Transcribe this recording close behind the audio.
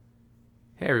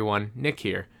Hey everyone, Nick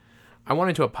here. I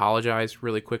wanted to apologize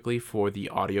really quickly for the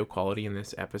audio quality in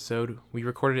this episode. We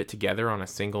recorded it together on a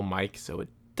single mic, so it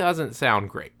doesn't sound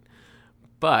great.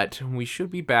 But we should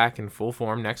be back in full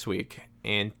form next week,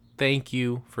 and thank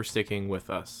you for sticking with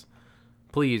us.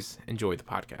 Please enjoy the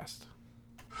podcast.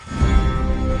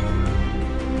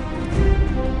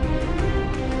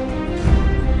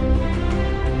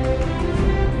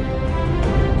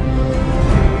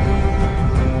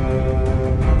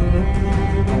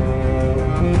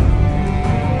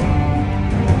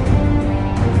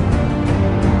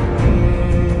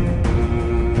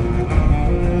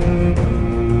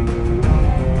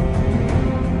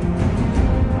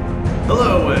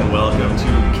 Hello and welcome to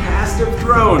Cast of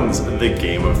Thrones, the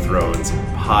Game of Thrones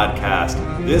podcast.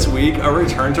 This week, a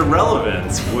return to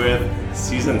relevance with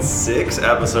Season 6,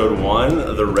 Episode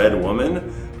 1, The Red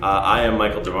Woman. I am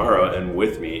Michael Damaro, and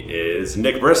with me is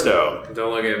Nick Bristow.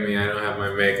 Don't look at me, I don't have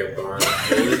my makeup on.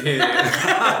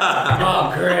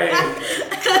 Oh, great.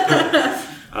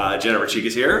 Jennifer Cheek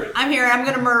is here. I'm here and I'm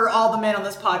going to murder all the men on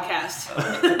this podcast.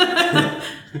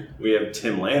 We have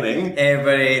Tim Lanning. Hey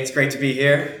everybody, it's great to be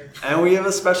here. And we have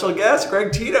a special guest,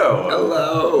 Greg Tito.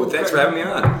 Hello, thanks for having me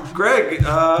on. Greg,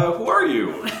 who are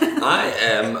you? I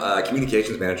am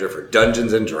communications manager for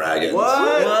Dungeons and Dragons.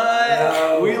 What?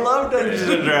 No. We love Dungeons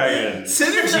and Dragons.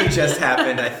 Synergy just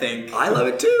happened, I think. I love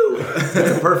it too.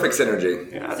 It's a perfect synergy.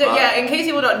 So yeah, in case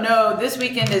people don't know, this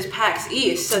weekend is PAX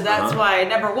East, so that's why,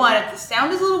 number one, if the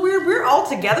sound is a little weird, we're all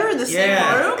together in the same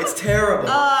room. It's terrible.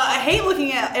 I hate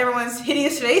looking at everyone's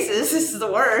hideous faces. This is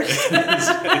the worst.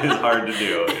 It is hard to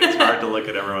do. It's hard to look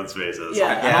at everyone's faces.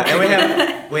 Yeah.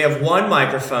 And we have one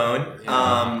microphone.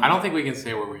 I don't think we can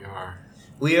say where we are.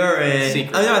 We are in.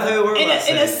 Secret. Oh no, I thought we were in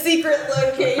a secret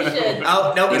location.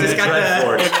 Oh no, we just got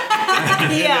the.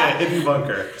 Yeah. Hidden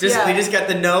bunker. We just got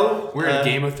the no. We're in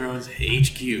Game of Thrones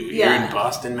HQ here in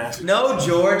Boston, Massachusetts. No,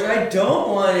 George, I don't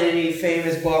want any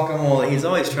famous guacamole. He's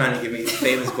always trying to give me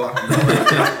famous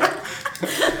guacamole.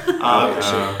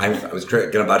 I was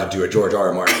about to do a George R.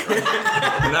 R. Martin,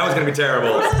 and that was going to be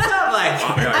terrible. What does it sound like?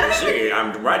 Oh my God, you see,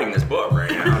 I'm writing this book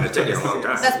right now, and it's taking a long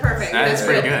time. That's perfect. That's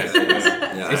pretty good.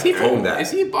 Yeah, Is he own that.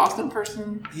 Is he a Boston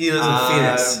person? He lives in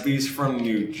Phoenix. He's from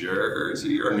New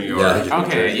Jersey or New York. Yeah,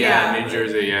 Okay, Yeah. New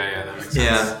Jersey. Yeah, that makes sense.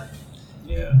 Yeah.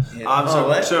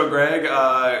 Yeah. So Greg,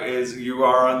 you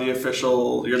are on the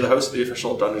official. You're the host of the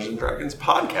official Dungeons and Dragons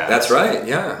podcast. That's right.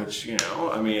 Yeah. Which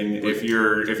I mean, if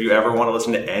you ever want to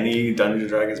listen to any Dungeons and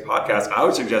Dragons podcast, I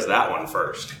would suggest that one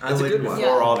first. That's a good one.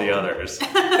 Before all the others.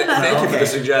 Thank you for the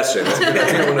suggestion.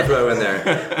 That's a good one to throw in there.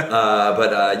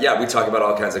 But we talk about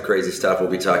all kinds of crazy stuff. We'll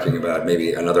be talking about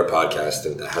maybe another podcast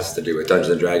that has to do with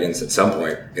Dungeons and Dragons at some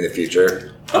point in the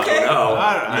future. Okay. Don't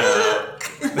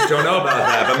know about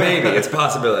that, but maybe it's a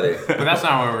possibility. But that's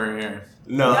not why we're here.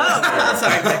 No.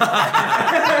 Sorry.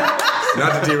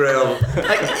 Not to derail.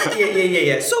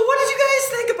 Yeah. So, what did you guys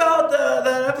think about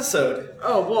that episode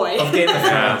Oh boy. of Game of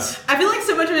Thrones? I feel like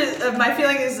so much of my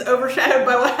feeling is overshadowed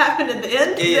by what happened at the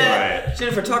end. that- Right.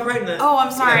 Jennifer, talk right in the. Oh,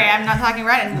 I'm sorry. I'm not talking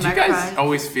right into the Do you microphone. guys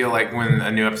always feel like when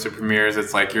a new episode premieres,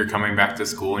 it's like you're coming back to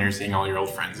school and you're seeing all your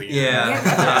old friends again?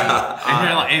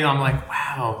 Yeah. And I'm like,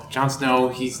 wow, Jon Snow,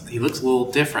 he looks a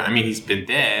little different. I mean, he's been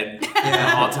dead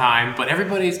all the time, but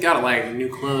everybody's got like new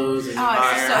clothes. And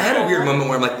Oh, it's so I had a weird cool. moment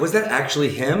where I'm like, was that actually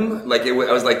him? Like, I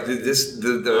was like, did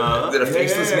a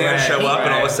faceless man show up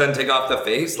and all of a sudden take off the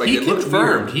face? Like, he it looked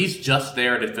confirmed weird. he's just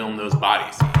there to film those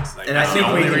body scenes. Like, And I that's think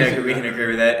the we only reason. can agree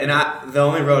with that. And the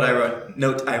only note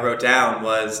I wrote down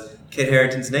was Kit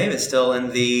Harington's name is still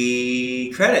in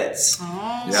the credits.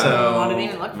 Oh, Yeah. I didn't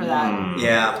even look for that.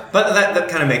 Yeah, but that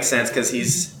kind of makes sense because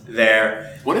he's there.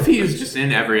 What if he was just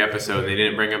in every episode and they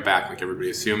didn't bring him back like everybody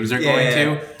assumes they're Yeah.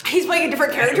 going to? He's playing a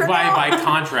different character now. By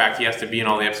contract, he has to be in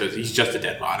all the episodes. He's just a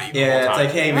dead body. the Yeah, whole it's time.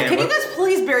 like, hey Like, man, can you guys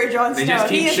please bury Jon They Snow? just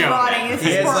keep He is showing rotting. it. It's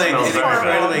he is like horrible. an It's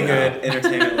horrible. incredibly good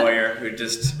entertainment lawyer who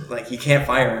just like you can't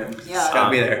fire him. Yeah. He's gotta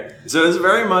be there. So it's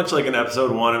very much like an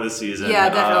episode 1 of the season. Yeah,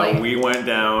 definitely. We went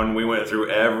through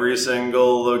every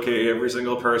single every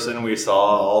single person. We saw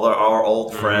all our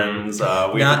old friends.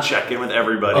 We had to check in with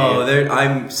everybody. Oh,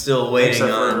 I'm still waiting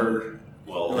except on. for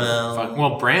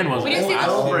Well, Bran was. We didn't see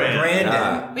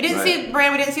Brandon. We didn't see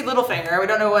Bran. We didn't see Littlefinger. We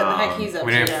don't know what the heck he's up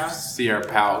We to didn't now. see our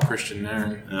pal Christian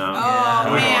Nairn. Oh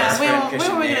Yeah. man, Friend when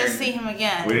Christian are we gonna Nairn. see him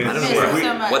again? We didn't I see miss him. him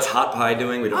so much. What's Hot Pie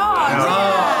doing? We don't Oh, know.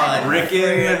 yeah.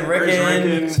 Rickon.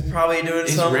 Rickon's probably doing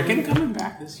Is something. Rickon coming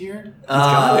back this year?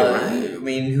 I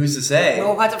mean, who's to say?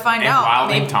 We'll have to find And out.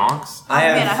 Wilding Maybe- Tonks? I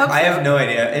have man, I hope so. have no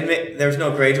idea. And there's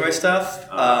no Greyjoy stuff.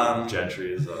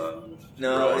 Gentry is.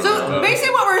 No. So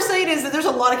basically, what we're saying is that there's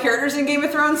a lot of characters in Game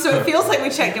of Thrones, so it feels like we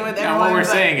checked in with everyone. What we're but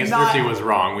saying is not- Thrifty was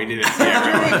wrong. We didn't see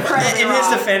everyone. incredibly In his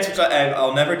wrong. defense, which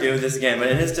I'll never do this again, but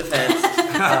in his defense,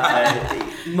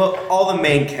 all the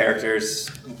main characters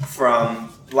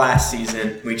from last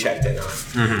season we checked in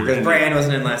on. Because Bran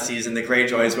wasn't in last season, the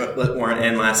Greyjoys weren't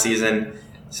in last season,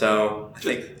 so I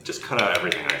think Just cut out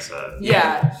everything I said.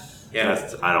 Yeah.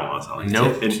 I don't want to sound like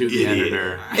Note an to the idiot.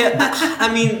 editor. Yeah,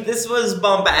 I mean, this was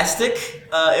bombastic.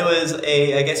 It was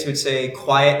I guess you would say,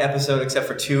 quiet episode except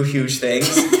for two huge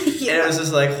things. And it was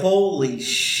just like, holy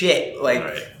shit. Like,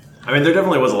 Right. I mean, there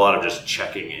definitely was a lot of just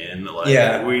checking in. Like,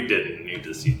 Yeah. we didn't need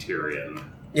to see Tyrion.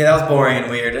 yeah, that was boring and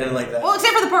weird. I didn't like that. Well,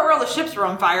 except for the part where all the ships were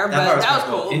on fire, That but part was that was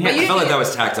pretty cool. cool. But you I felt like didn't- that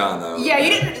was tacked on though. Yeah,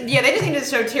 you didn't. Yeah, they just needed to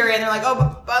show Tyrion. They're like, oh,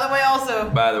 but by the way, also.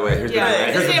 By the way, here's Yeah, the,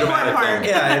 it's here's the the important dramatic part. thing.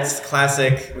 Yeah, it's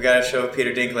classic. We gotta show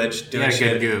Peter Dinklage doing Yeah,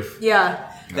 shit. good goof. Yeah.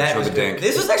 That Show was the dink.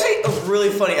 This was actually a really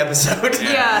funny episode.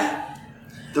 Yeah.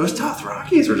 Those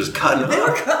Dothrakis were just cutting They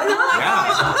were up. cutting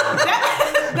up.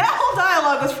 that whole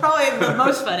dialogue was probably the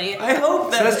most funny. I hope So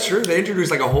that. that's true. They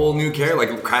introduced like a whole new character,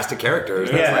 like cast of characters.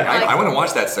 That's Yeah. like, Like- I want to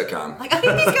watch that sitcom. Like, I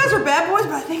think these guys are bad boys,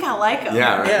 but I think I like them.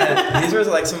 Yeah, right. Yeah, these were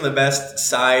like some of the best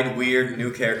side weird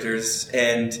new characters,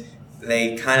 and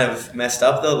they kind of messed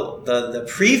up the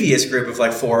previous group of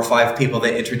like 4 or 5 people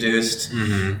they introduced,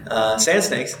 Sand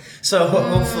Snakes. So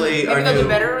hopefully Maybe our they'll new do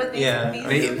better with these. yeah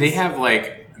these- They have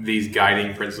like these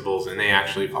guiding principles, and they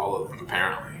actually follow them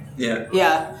apparently. yeah.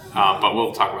 Yeah. But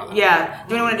we'll talk about that. Yeah.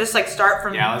 Do we want to just like start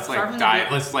from? Yeah, let's, like, start from the dive-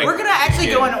 beginning? let's, like, We're gonna actually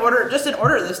go in begin. order, just in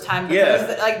order this time, because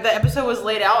Yeah. like the episode was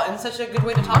laid out in such a good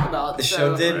way to talk about. The so-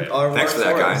 show did Right. our Thanks work for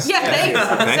that, for guys. us. Yeah, thanks.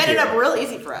 Thank Set it you. up real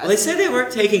easy for us. Well, they said they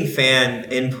weren't taking fan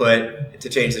input to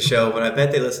change the show, but I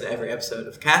bet they listen to every episode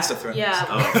of Cast of Thrones. Yeah.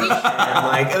 And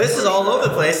like, this is all over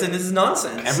the place, and this is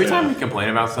nonsense. Every time we complain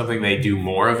about something, they do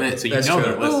more of it, so you That's know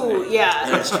true. they're listening. Ooh, yeah.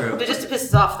 That's true. But just to piss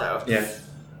us off, though. Yeah.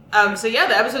 So yeah,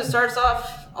 the episode starts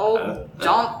off.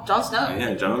 Jon Snow.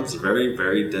 Yeah, John's very,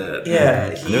 very dead. Yeah.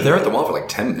 And they're there at the wall for like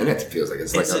 10 minutes. It feels like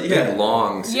it's like It's- a yeah. big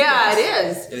long. Yeah,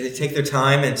 sequence. it is. They take their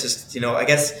time and just, I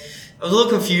guess I was a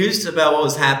little confused about what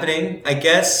was happening. I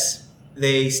guess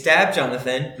they stabbed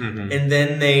Jonathan and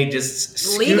then they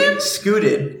just Leave him?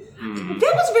 scooted.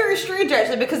 That was very strange,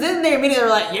 actually, because then they immediately were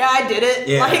like, "Yeah, I did it."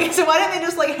 Yeah. Like, so why didn't they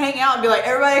just like hang out and be like,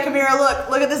 "Everybody, come here,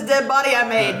 look at this dead body I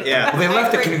made." Yeah. Well, they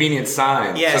left a convenient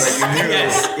sign Yes. so that you knew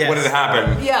Yes. what had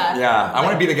happened. Yeah. Yeah. I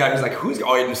want to be the guy who's like,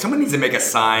 someone needs to make a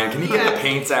sign. Can you get Yeah. the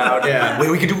paints out? Yeah. Wait,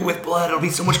 we could do it with blood. It'll be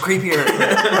so much creepier.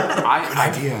 Good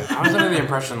idea. I was under the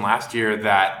impression last year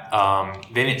that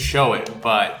they didn't show it,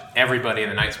 but everybody in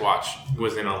the Night's Watch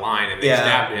was in a line and they Yeah.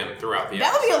 stabbed him throughout the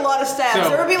That would be a lot of stabs. So-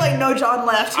 there would be like no John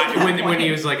left. at that when point.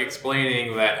 he was like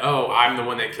explaining that, oh, I'm the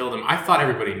one that killed him, I thought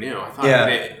everybody knew. I thought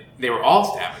Yeah. they were all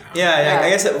stabbing him. Yeah, Yeah. I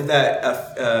guess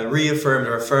that reaffirmed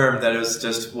or affirmed that it was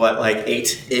just, what, like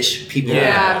 8-ish people,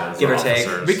 Yeah. give or Those take.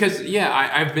 officers. Because I've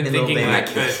been And little thinking baby that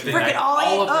kids. Freaking all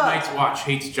all of ate the up. Night's Watch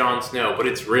hates Jon Snow, but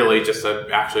it's really just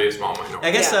actually a small minority.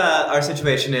 I guess Yeah. our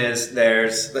situation is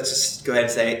let's just go ahead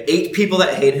and say, 8 people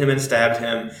that hate him and stabbed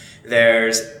him.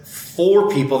 There's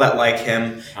 4 people that like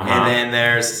him, and then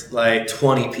there's like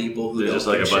 20 people who There's don't just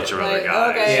like a give bunch shit. of other Like, guys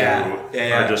okay. Yeah. who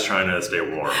Yeah. are just trying to stay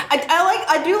warm.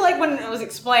 I do like when it was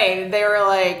explained. They were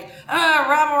like,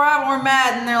 rival, we're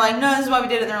mad," and they're like, "No, this is why we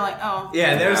did it." And they're like, "Oh,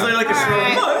 Yeah, there's literally like a all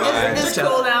short. right, this is Checks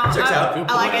cool out. now. Checks out.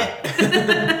 I like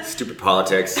it." Stupid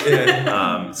politics.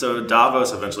 So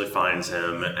Davos eventually finds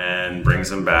him and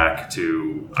brings him back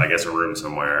to, I guess, a room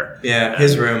somewhere. Yeah,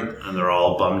 his room. And they're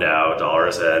all bummed out.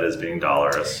 Dolores Ed is being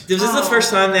Dolores. This is the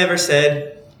first time they ever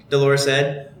said Dolores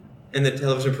Ed in the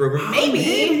television program.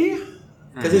 Maybe.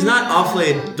 Because he's not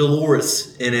awfully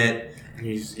Dolores in it.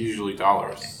 He's usually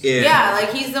dollars. Yeah,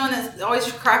 like he's the one that's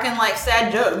always cracking like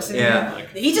sad jokes. And Yeah.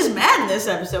 he's just mad in this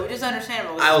episode, which is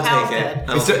understandable. I will His pal's take it. dead.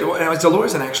 I will take it. Was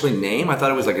Dolores an actually name? I thought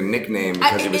it was like a nickname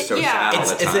because he was so yeah. sad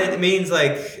all the time. It means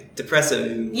like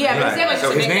depressive. Yeah, but Right. it's definitely So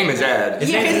just a his name nickname. is Ed.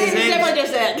 Yeah, his name is definitely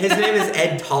just Ed. His name is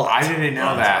Ed Tollett. I didn't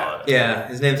know that. Yeah,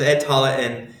 his name's Ed Tollett,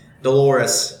 and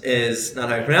Dolores is not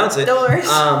how you pronounce it. Dolores.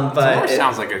 But Dolores it-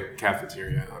 sounds like a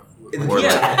cafeteria.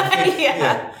 yeah, I think,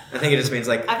 Yeah. I think it just means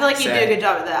like. I feel like he'd do sad, a good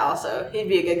job at that also. He'd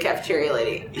be a good cafeteria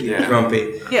lady. Yeah.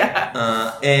 grumpy.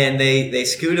 Yeah. And they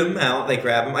scoot him out. They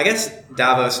grab him. I guess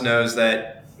Davos knows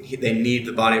that they need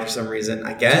the body for some reason.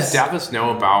 I guess. Does Davos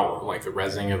know about like the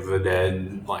rezzing of the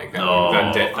dead, like No.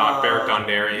 the dead Beric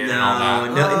Dondarrion and all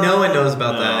that? No one knows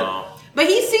about that. No. But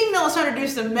he's seen Melisandre do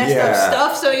some messed up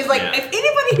stuff, so he's like, if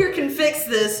anybody here can fix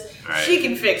this, she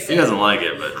can fix it. He doesn't like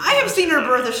it, but I have seen her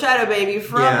birth a shadow baby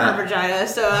from her vagina,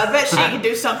 so I bet she can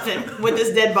do something with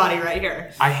this dead body right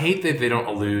here. I hate that they don't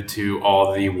allude to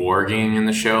all the warging in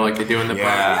the show like they do in the book.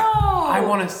 I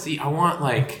want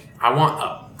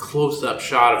a close-up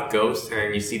shot of Ghost, and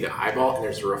then you see the eyeball, and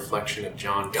there's a reflection of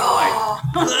Jon. Let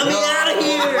me out of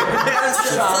here!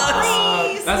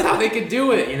 That's how they could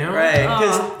do it, you know? Right.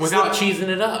 Without cheesing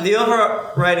it up. The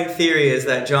overriding theory is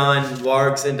that Jon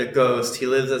wargs into Ghost. He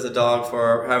lives as a dog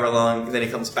for however long, and then he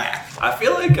comes back. I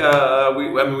feel like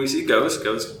we see Ghost.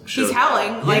 He's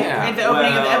howling at the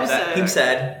opening of the episode. He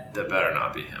said. That better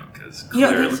not be him, because You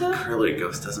don't think so? clearly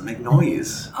Ghost doesn't make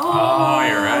noise. Oh,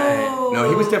 you're right. No,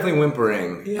 he was definitely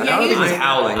whimpering. Yeah, I don't think he was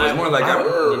howling. It was more like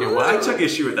you know what? I took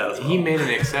issue with that as well. He made an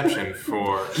exception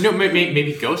for...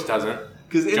 maybe Ghost doesn't.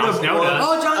 Because Jon Snow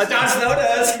does. Jon Snow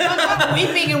does.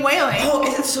 Weeping and wailing. Oh,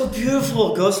 it's so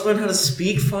beautiful. Ghost learned how to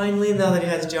speak finally now that he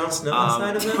has Jon Snow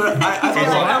inside of him. But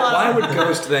why would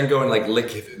Ghost then go and like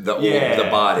lick the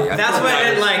body? That's what I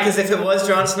didn't like, because if it was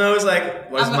Jon Snow, it's like,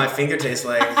 what does my finger taste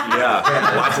like?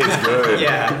 That tastes good.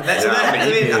 That's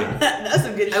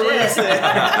some good I wouldn't shit.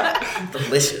 say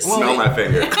delicious. Smell my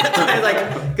finger.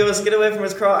 Like, Ghost, get away from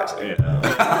his crotch.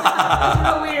 That's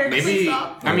so weird. Maybe,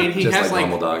 I mean, he Just has like like,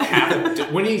 normal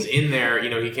dog. when he's in there, he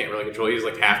can't really control. He's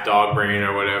like half dog brain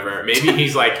or whatever. Maybe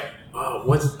he's like,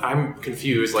 I'm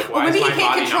confused. Like, why maybe is he my can't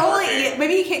body control not it working? yet.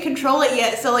 Maybe he can't control it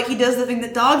yet. So like he does the thing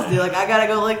that dogs do. Like I gotta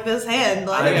go lick this hand.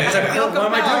 Like, It's like, feel why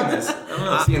am I compelled. doing this? I don't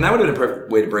know. See, and that would have been a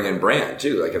perfect way to bring in Bran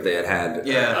too. Like if they had,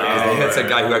 they had a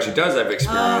guy who actually does have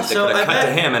experience. They So could have I cut to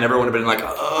bet- him, and everyone would have been like,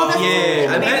 I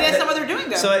bet maybe that's that- not what they're doing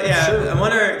though. So I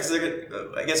wonder, because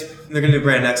I guess they're gonna do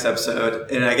Bran next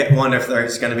episode, and I wonder if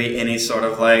there's gonna be any sort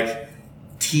of like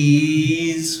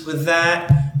tease with that,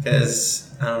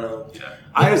 because I don't know. Yeah.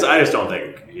 I just don't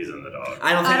think he's in the dog.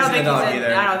 I don't think he's in the dog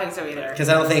either. I don't think so either. Because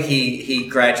I don't think he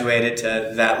graduated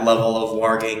to that level of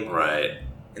warging. Right.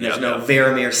 And there's no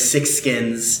Varamir Six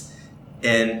Skins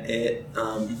in it.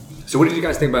 So what did you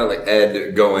guys think about like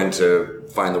Ed going to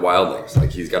find the wildlings?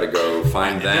 Like he's got to go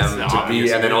find them that's to obvious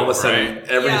be, and then all of a sudden right?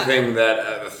 everything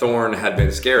that Thorne had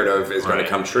been scared of is going to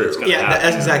come true.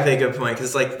 That's exactly a good point,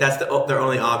 because like that's their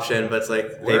only option. But it's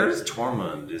like Where's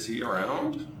Tormund? Is he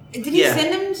around? Did he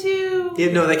send him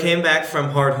to? No, they came back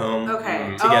from Hardhome.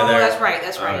 Okay. Together. Oh, that's right.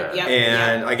 That's right. Okay. Yep.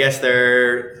 And I guess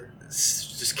they're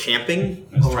just camping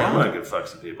around. Tormund could fuck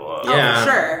some people up. Oh,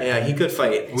 for sure. Yeah, he could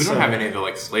fight. We don't have any of the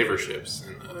like slaver ships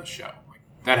in the show. Like,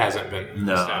 that hasn't been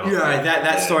established. Yeah,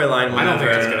 that storyline. I don't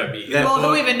think it's gonna be. That Well,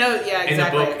 book- who even knows? Yeah,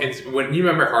 exactly. In the book, it's, when you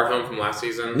remember Hardhome from last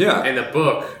season, Yeah. In the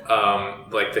book,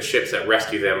 like the ships that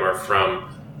rescue them are from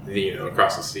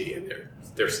across the sea, and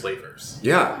they're slavers.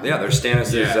 Yeah, there's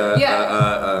Stannis'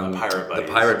 pirate buddies.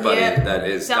 the pirate buddy Yeah. that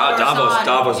is Davos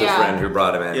Davos' yeah. friend who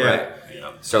brought him in, Yeah. right?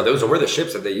 So those were the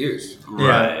ships that they used.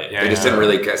 Right. Yeah. They just didn't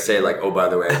really say like, oh, by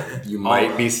the way, you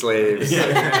might be slaves.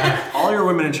 All your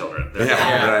women and children.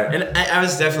 Yeah, right. And I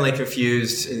was definitely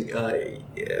confused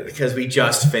because we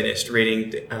just finished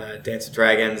reading Dance of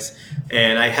Dragons,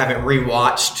 and I haven't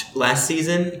rewatched last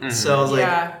season, so I was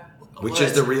like, Which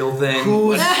is the real thing?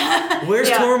 where's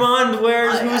Yeah. Tormund?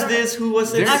 I Who's don't- this? Who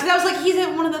was this? I was like, he's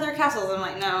in one of the other castles. I'm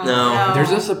like, no.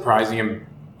 There's a surprising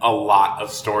a lot of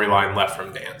storyline left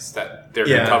from Dance that they're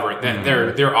covering.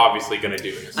 That they're obviously going to do.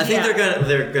 In this. I think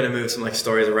they're gonna move some like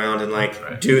stories around and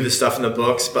like do the stuff in the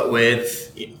books, but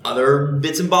with other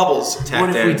bits and bobbles tacked What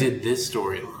if in. we did this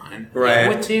storyline? Right.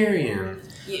 With Tyrion.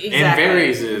 Exactly. And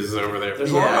Varys is over there.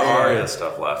 There's a lot of Arya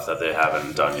stuff left that they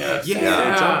haven't done yet.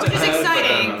 Yeah. It's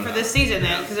exciting for this season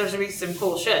then, because there's going to be some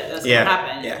cool shit that's going to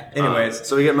happen. Yeah. Anyways,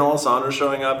 So we get Melisandre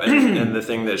showing up, and the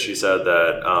thing that she said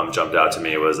that jumped out to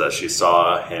me was that she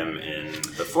saw him in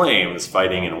the flames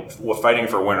fighting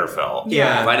for Winterfell.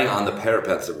 yeah. Fighting on the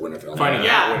parapets of Winterfell. Fighting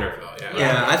Yeah. Winterfell.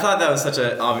 Yeah, I thought that was such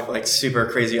a like super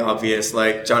crazy obvious.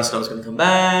 Like Jon Snow's gonna come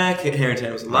back.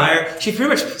 Harrington was a liar. She pretty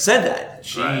much said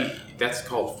that. That's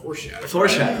called foreshadowing.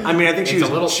 Foreshadowing. I mean, I think It's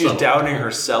a little she's subtle. doubting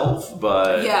herself,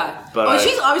 but Yeah. But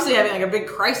she's obviously having like a big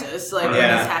crisis, like when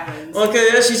this happens. Well,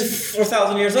 because she's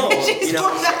 4,000 years old. She's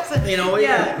 4,000. You know,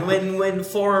 Yeah. when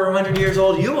 400 years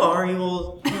old you are, you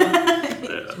will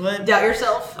What? Doubt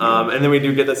yourself. And then we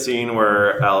do get the scene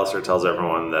where Alistair tells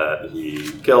everyone that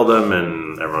he killed him,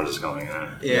 and everyone's just going,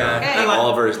 Yeah. Okay. And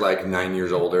Oliver is like 9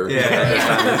 years older. Yeah. This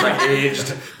time he's like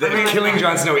aged. Killing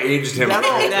Jon Snow aged him.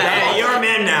 Yeah, you're a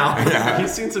man now.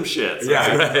 He's seen some shit. So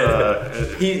Yeah,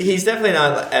 right. He's definitely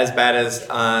not as bad as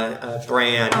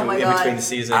Bran Oh my in God. between the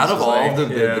seasons. Out of was all like,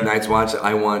 the Night's Watch,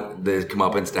 I want the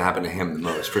comeuppance to happen to him the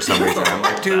most for some reason. I'm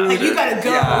like, dude, You gotta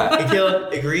go. Yeah. He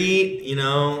killed Ygritte, you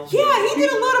know. Yeah, he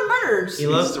did a lot of murders. He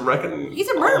loves He's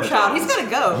a murder child. He's gotta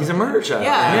go. He's a murder child.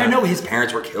 Yeah. I mean, I know his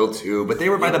parents were killed too, but they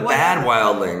were by the bad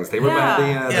wildlings. They were by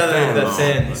the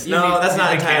Thins. You No, mean that's not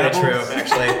the entirely cannibals? true.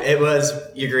 Actually, it was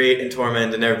Ygritte and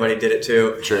Tormund, and everybody did it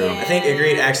too. True. Yeah. I think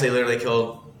Ygritte actually literally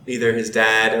killed either his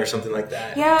dad or something like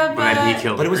that. Yeah, but But he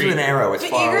killed But it was with an Ygritte. arrow. It's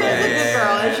But far Ygritte's a away. good Yeah.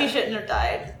 girl, and she shouldn't have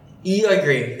died. Yeah, I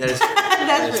agree. That is true.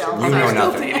 That's real. You know Sorry.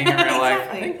 nothing. Dating in real life.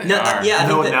 I think they No, are. yeah, I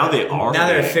No, think that- now they are. Now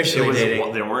they're dating. officially It was-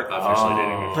 dating. They weren't officially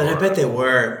dating before. But I bet they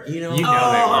were. You know, You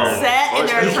know they Oh, were. set in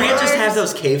their you can't just trailers. have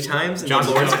those cave times. And Jon the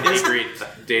Snow Lords and of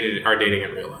Ygritte are dating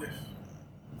in real life.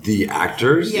 The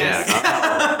actors? Yes.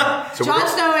 So Jon we're-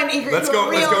 Snow and Ygritte. Let's go.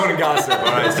 were Let's real. go and gossip. All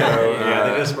right. So Yeah,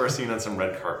 they just were seen on some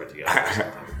red carpet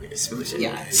together. Smooching.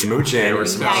 Yeah. smooching. They were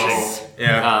Nice.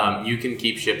 Yeah. You can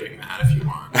keep shipping that if you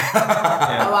want.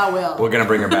 Oh, I will. We're gonna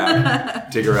bring her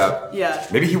back. Dig her up. Yeah.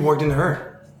 Maybe he walked into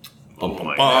her. Oh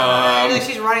my God. Like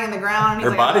she's running in the ground. and he's Her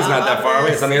like, body's I not love that far away.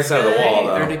 this. It's on the other side of the wall,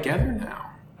 They're though. together now.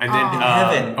 And then,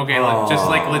 Heaven. okay, look, just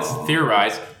like let's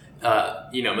theorize.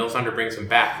 Melisandre brings him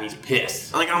back, and he's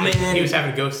pissed. I'm like, oh man, He was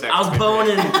having ghost sex. I was with her.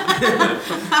 boning.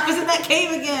 I was in that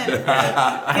cave again.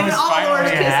 Giving was all the Lord's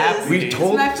finally happy. kisses. We It's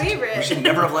told- my favorite. We should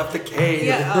never have left the cave.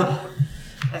 Yeah, oh,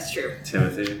 that's true.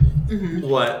 Timothy.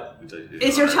 What?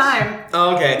 It's your time.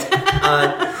 Oh, okay.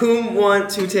 Whom want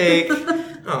to take?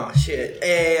 Oh shit.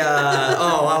 Hey.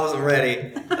 I wasn't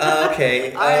ready.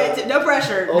 Okay. All right, no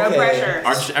pressure. No okay.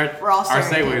 pressure. We're all Our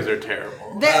staring. segues are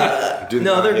terrible. They're, Do the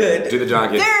No, they're donkey. good. Do the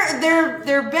donkey.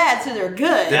 they're bad, so they're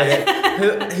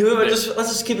good. Whoever. Let's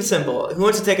just keep it simple. Who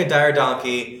wants to take a dire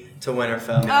donkey to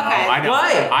Winterfell? Okay. I don't.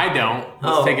 Why? I don't.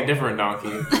 Let's Oh. take a different donkey.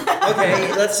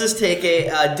 Okay, let's just take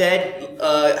a dead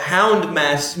hound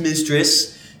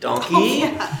mistress donkey Oh,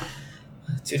 yeah.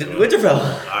 to the Winterfell.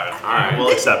 Alright, we'll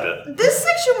accept it. This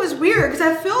section was weird because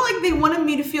I feel like they wanted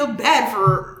me to feel bad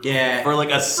for, Yeah. For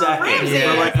like a second. Ramsay.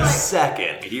 For like a Like-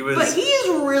 second. He was but he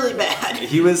is really bad.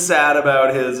 he was sad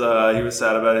about his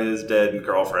dead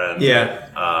girlfriend.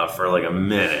 Yeah. For like a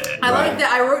minute. I like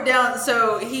that. I wrote down.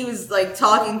 So he was like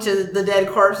talking to the dead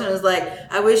corpse and was like,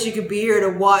 "I wish you could be here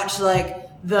to watch like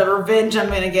the revenge I'm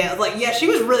gonna get." I was like, yeah, she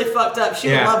was really fucked up. She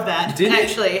Yeah. would love that. Didn't-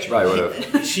 actually. Probably would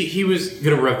have. He was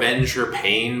gonna revenge her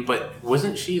pain, but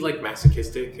wasn't she like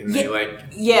masochistic? And they Yeah. like,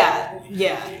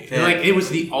 Yeah. like it was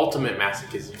the ultimate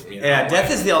masochism. You know? Yeah,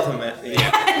 death is the ultimate. Yeah.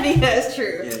 I think that's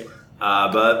true.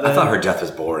 But I thought her death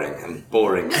was boring and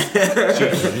boring.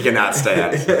 She cannot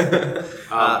stand.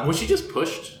 Was she just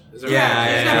pushed? Is there Yeah,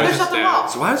 She's yeah, gonna yeah. push off the wall.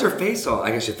 So why was her face all?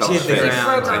 I guess she fell She hit the face.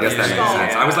 ground. I guess that Yeah. makes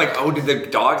sense. I was like, oh, did the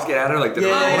dogs get at her? Like, did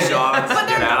Yeah. the dogs But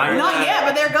get they're at her? not yet,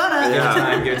 but they're gonna. Give it Yeah.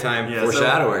 time. Give it time. Yeah,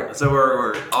 Foreshadowing. So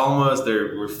we're almost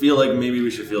there. We feel like maybe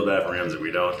we should feel bad for Ramsay.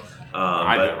 We don't.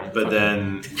 I don't. But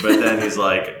then he's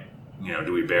like,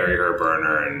 do we bury her, burn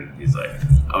her? And he's like,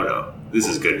 oh no, this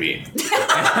is good meat.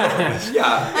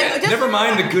 Yeah. Like, just- Never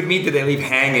mind the good meat that they leave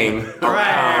hanging Right.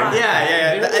 around. Yeah.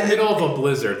 They're in the And middle of a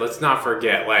blizzard. Let's not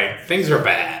forget, like things are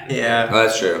bad. yeah. Oh,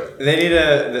 that's true. They need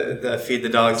to feed the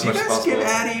dogs as much as possible.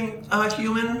 Addie a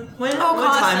human? When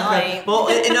constantly. Well,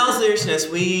 in all seriousness,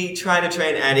 we try to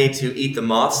train Addie to eat the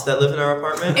moths that live in our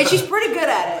apartment. And she's pretty good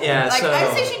at it. Yeah, Like so-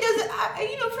 I'd say she does it,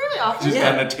 fairly often. She's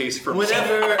Yeah. gotten a taste for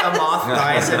Whenever a moth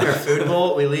dies in her food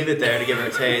bowl, we leave it there to give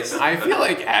it a taste. I feel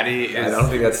like Addie is. I don't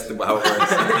think that's how it works.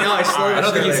 No, I slowly I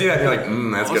don't think you surely- see that and you're like,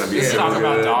 that's Let's going to be just so talk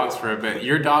about good. dogs for a bit.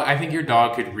 Your dog, I think your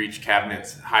dog could reach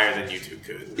cabinets higher than you two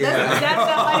could.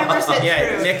 That's 100% Yeah,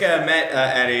 true. Nick met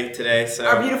Addie today, so.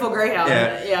 Our beautiful greyhound.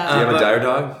 Yeah. Do you have a but- dire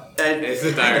dog? It's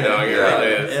a dire dog. It Yeah.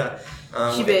 really is. Yeah.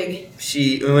 She big.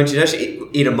 When she does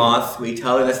eat a moth, we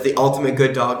tell her that's the ultimate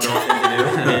good dog girl thing to do.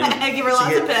 And I give her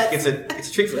lots of pets. Gets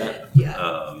a treat for that.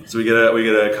 Yeah. So we get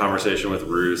a conversation with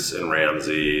Roose and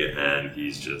Ramsay, and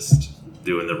he's just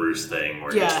doing the Roose thing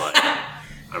where Yeah. he's like,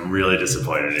 "I'm really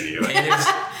disappointed in you."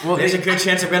 There's a good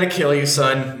chance I'm gonna kill you,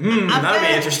 son. That'd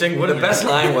be interesting. What The best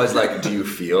line was like, do you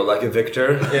feel like a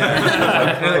victor?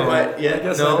 Yeah. Like, what? Yeah.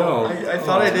 guess no, I don't. I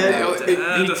thought I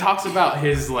did. He talks about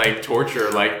his like torture,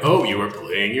 like, oh, you were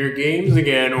playing your games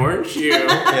again, weren't you?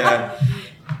 Yeah.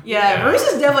 Yeah, Bruce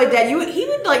is definitely dead. He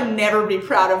would like never be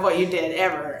proud of what you did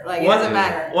ever. Like it doesn't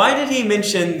matter. Why did he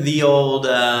mention the old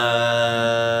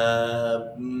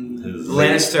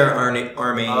Lannister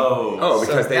army. Oh,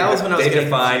 because So that was when I was they getting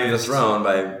defined the confused. throne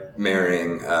by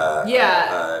marrying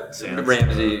Sansa.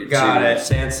 Ramsay Got to it.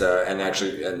 Sansa and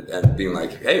actually and being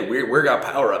like, hey, we got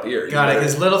power up here. Got it.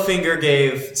 Because Littlefinger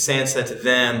gave Sansa to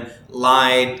them,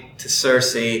 lied to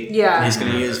Cersei. Yeah. And he's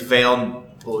going to use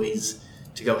Veiled Boys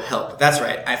to go help. That's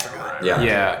right. I forgot. Yeah.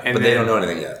 Yeah, and but they then- don't know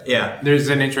anything yet. Yeah. There's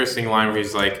an interesting line where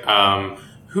he's like,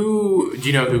 "Who do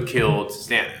you know who killed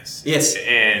Stannis?" Yes.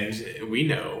 and we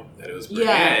know that it was Yeah.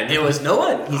 Brienne. It was no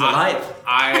one. He's alive.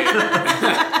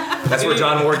 That's where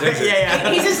John Ward takes it.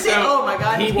 Yeah. He's just saying, oh my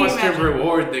god. He can you wants to imagine?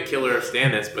 reward the killer of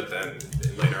Stannis, but then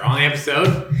later on in the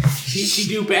episode, she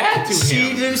do bad to She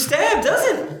him. do stab,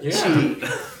 doesn't Yeah.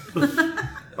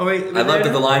 Oh, wait. I loved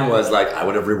that the line was like, I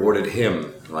would have rewarded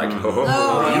him. Like, Oh,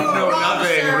 you know were wrong,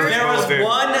 nothing. sir. There was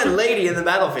one lady in the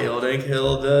battlefield and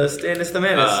killed Stannis the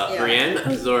Menace. Yeah. Brienne,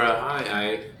 Azora,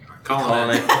 hi,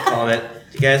 Calling it.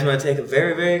 You guys want to take a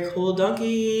very, very cool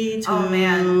donkey to Oh,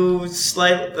 man.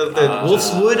 slight the Wolf's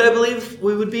Wood, I believe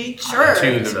we would be. Sure.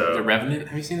 To the, So- the Revenant.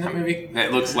 Have you seen that movie?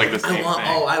 That looks like the same thing.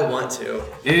 I want to.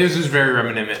 It is just very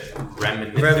reminiscent.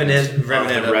 Revenant. of the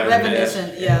Revenant.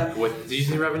 Reminiscent, yeah. What did you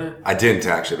see Revenant? I didn't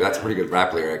actually, but that's a pretty good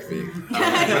rap lyric.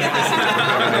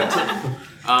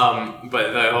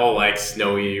 But the whole like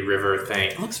snowy river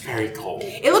thing, it looks very cold.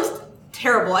 It looks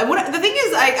terrible. The thing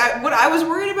is, what I was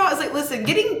worried about is like, listen,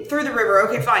 getting through the river,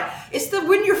 okay, fine. It's the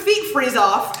when your feet freeze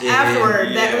off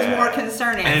afterward that was more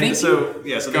concerning. And so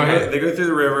Go ahead. they go through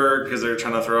the river because they're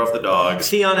trying to throw off the dogs.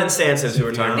 Theon and Sansa's who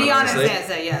we're talking about. Theon and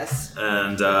obviously. Sansa, yes.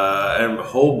 And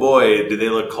oh boy, do they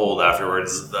look cold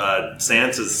afterwards.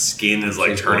 Sansa's skin is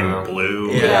like She's turning brown.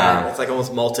 blue. Yeah, it's like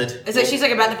almost malted. It's like she's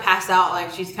like about to pass out,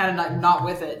 like she's kind of not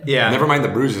with it. Yeah. Never mind the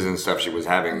bruises and stuff she was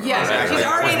having. Yeah, already. she's Like,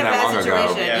 already in a wasn't that bad long ago.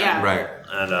 situation. Yeah. Right.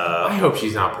 And I hope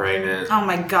she's not pregnant. Oh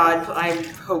my god, I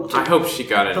hope. I hope she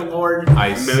got the an Lord.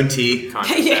 ice Moon tea.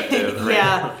 contraceptive.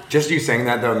 Yeah. Just you saying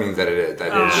that though means that it is.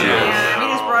 That Oh, is. man. He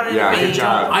just brought it Yeah, in. good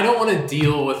job. I don't want to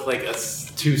deal with like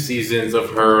 2 seasons of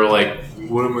her like,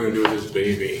 what am I gonna do with this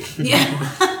baby? Yeah.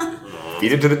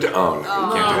 Feed it to the. Oh no,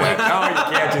 you can't do that. No,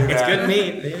 you can't do that. It's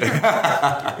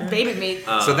good meat. Baby meat.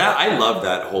 So that I love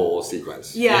that whole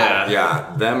sequence. Yeah.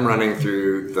 Yeah, them running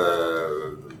through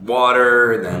the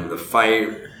water, then the fight.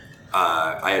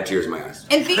 I had tears in my eyes.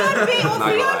 And Theon being, Not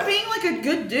gonna lie. like a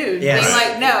good dude, Yes. being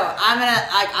like, no,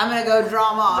 I'm gonna go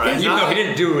draw him off. Right. Even though he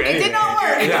didn't do It anything. did not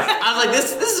work. Yeah. I was like,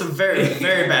 this is a very,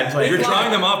 very bad play. You're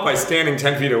drawing them off by standing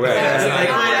 10 feet away. Yeah. That's Like,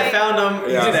 not- I found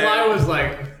him. Yeah. He's His there. line was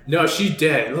like, no, she's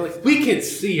dead. And we're like, we can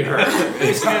see her.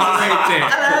 It's right there.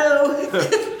 Hello.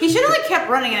 He should have like kept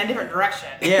running in a different direction.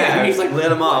 Yeah, He's like,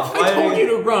 lit him off. I told you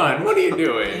to run. What are you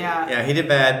doing? Yeah. Yeah, he did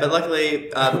bad, but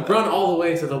luckily, Run all the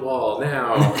way to the wall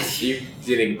now. You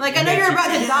didn't. Like I know you're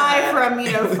about to die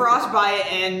from frostbite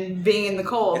and being in the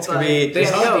cold. It's gonna but be- They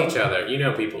just hug go. each other. You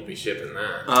know people be shipping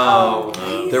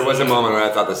that. There was a moment where I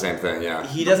thought the same thing, yeah.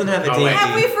 he doesn't have a Oh, wait.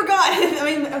 Have we dinky. forgotten? I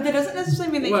mean, that doesn't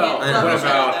necessarily mean they Well, can't. know. what love each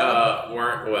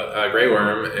other, about Grey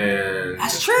Worm and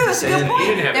That's true. That's a good He point.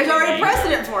 didn't have There's a already dinky.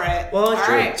 precedent for it. Well, All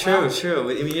right, true. well.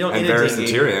 I mean, you don't And need a Varys and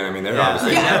dinky. Tyrion, I mean, they're Yeah.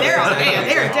 obviously Yeah, they're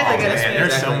definitely gonna man, spin.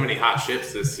 there's so Exactly. many hot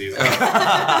ships this season.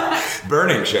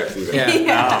 burning ships even. Yeah.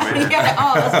 Yeah.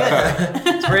 Oh, that's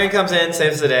good. Tyrion comes in,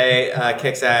 saves the day,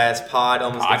 kicks ass. Pod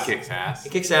almost Pod gets, kicks ass. He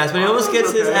kicks ass, but he almost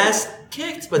gets his ass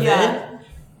kicked. But then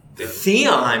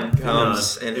Theon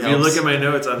comes and if helps. you look at my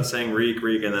notes, I'm saying Reek,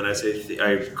 and then I say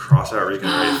I cross out Reek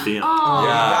and write Theon. Oh, Yeah.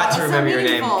 Got to that's so remember your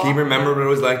name. meaningful. He remembered what it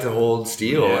was like to hold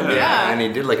steel, Yeah. and he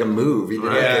did like a move. He did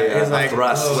like Yeah, a, he's a like,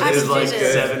 thrust. oh, With That's his like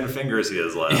vicious. 7 fingers he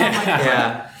has left.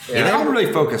 Yeah. He never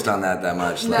really focused on that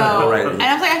much. No, Right. and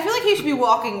I was like, I feel like he should be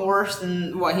walking worse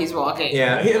than what he's walking.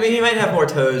 Yeah, I mean, he might have more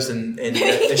toes in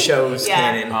the show's Yeah.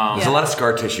 canon. There's a lot of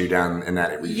scar tissue down in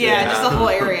that region. Yeah, just the whole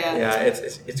area. Yeah,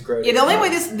 it's great. Yeah, the only way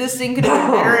this scene could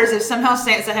have been better is if somehow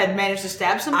Sansa had managed to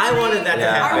stab somebody. I wanted that to Yeah.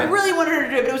 I happen. really wanted her to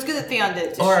do it, but it was good that Theon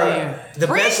did it. Or the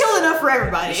Brienne best. killed enough for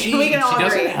everybody. She we can all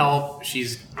doesn't agree. help.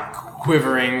 She's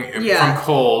quivering Yeah. from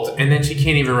cold, and then she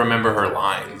can't even remember her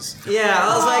lines. Yeah,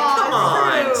 I was like, come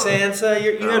on, true.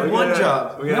 Sansa, you had one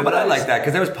job. No, but I like that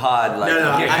because there was Pod. Like,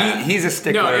 No, he's a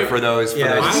stickler No, for those.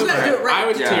 yeah, for You those. gotta do it right. I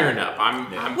was Yeah. tearing up.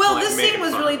 I'm Well, like, this making scene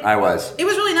was fun. really. I was. It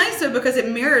was really nice though because it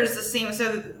mirrors the scene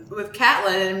with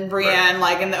Catelyn and Brienne,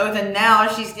 like in the Oath, and now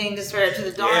she's getting to swear to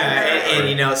the dawn. Yeah, and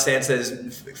you know,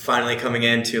 Sansa's finally coming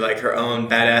into like her own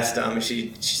badassdom.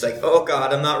 She's like, oh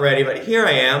god, I'm not ready, but here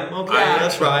I am. Okay, Yeah. I'll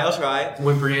try.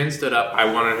 When Brienne stood up, I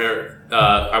wanted her.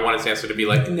 I wanted Sansa to be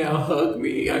like, "Now hug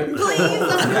me." Please,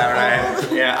 I'm Yeah,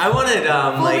 right. Yeah, I wanted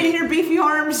Hold me in like your beefy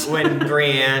arms. when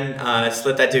Brienne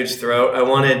slit that dude's throat. I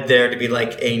wanted there to be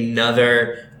like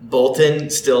another Bolton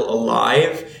still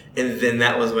alive, And then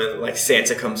that was when like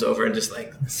Sansa comes over and just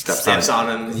like Steps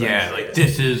on him. Yeah, like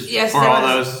this is Yes, for that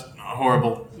all was- those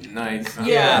horrible nights.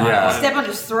 Yeah. Yeah. Step on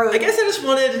his throat. I guess I just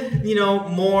wanted,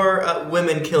 more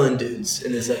women killing dudes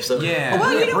in this episode. Yeah.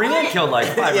 Well, you know Brienne what? killed like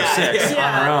 5 Yeah, or 6 yeah.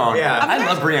 on her own. Yeah. I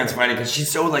love Brienne's fighting because she's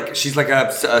so like she's like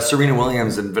a Serena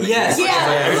Williams and Yes.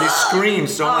 Yeah. she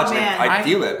screams so Oh, much. man. Like, I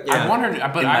feel it. I want her,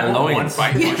 but In I my want one loins.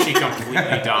 fight where she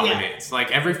completely dominates.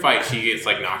 Like every fight, she gets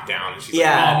like knocked down and she's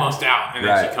Yeah. like almost out, and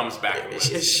then Right. she comes back. And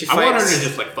wins. She I want her fights- to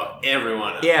just like fuck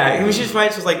everyone up. Yeah, I mean, she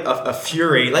fights with like a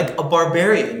fury, like a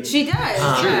barbarian. She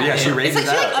does. True. Yeah, she It's raises like she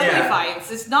like that. ugly Yeah.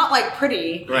 fights. It's not like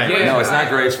pretty. Right. Yeah. No, it's not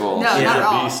graceful. No, Yeah. not at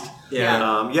all. Beast.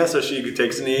 Yeah. So she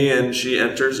takes a knee and she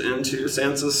enters into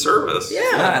Sansa's service.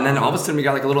 Yeah, and then all of a sudden we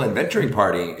got like a little adventuring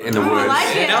party in the Oh, I woods.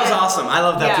 like it. That was awesome. I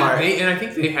love that Yeah. part. And I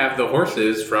think they have the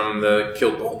horses from the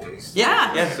killed Boltons.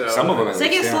 Yeah. Yeah. So Some of them, at So they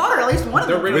least, can yeah. slaughter at least one of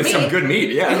They're them. really- with some good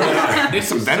meat. Yeah, This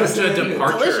some is such venison. a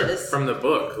departure Delicious. from the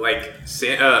book. Like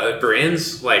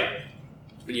Brienne's like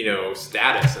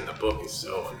status in the book is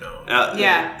so unknown.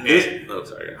 Yeah.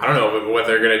 Sorry. I don't know what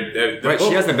they're gonna. The Right, book,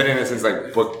 she hasn't been in it since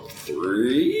like book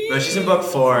 3. No, she's in book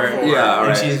 4. Yeah, and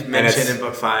right. she's And mentioned it's- in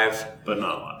book 5. But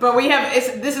not a lot. But we have.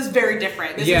 This is very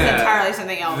different. This is entirely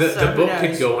something else. The, so the who book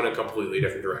could knows? go in a completely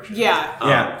different direction. Yeah.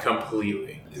 Yeah.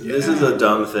 Completely. This is a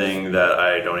dumb thing that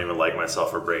I don't even like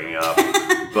myself for bringing up.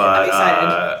 I'm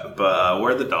excited. But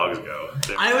where'd the dogs go?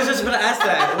 I was just going to ask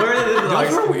that. Where did the Those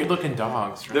dogs? were weird looking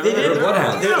dogs. Right? They did.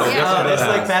 bloodhounds. They're- Yeah. It's like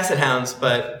Bloodhounds. basset hounds,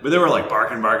 but But they were like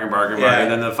barking, Yeah.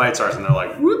 and then the fight starts, and they're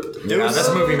like, whoop. Yeah, that's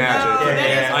movie magic.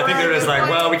 Yeah. I think they're just like,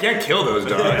 well, we can't kill those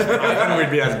dogs. I think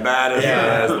we'd be as bad as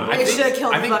They should have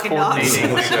killed I the think fucking dogs.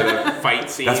 coordinating the fight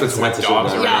scenes That's what with Swenson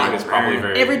dogs should've around done. is probably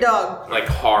very Every dog. like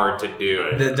hard to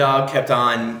do. the dog kept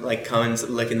on like coming,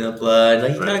 licking the blood.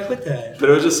 Like, you gotta quit that. But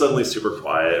it was just suddenly super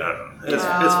quiet. I don't know. It's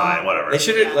fine, whatever. They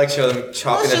should like show them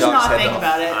chopping Let's the just dog's not head think off.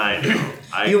 about it. I know.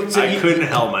 I You couldn't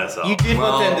help myself. You did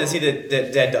want them Well- to see the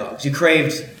dead dogs. You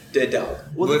craved dead dog.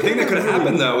 Well, the thing that could have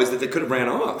happened though is that they could have ran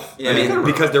off. Yeah. I They mean, could've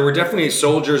because there were definitely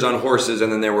soldiers on horses,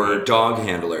 and then there were dog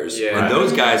handlers, Yeah. and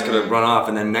those guys could have run off.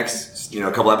 And then next,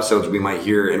 couple episodes, we might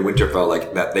hear in Winterfell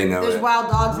like that they know There's it. wild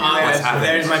dogs now.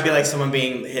 There might be like someone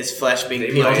being his flesh being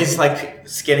They peeled. might. He's like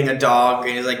skinning a dog,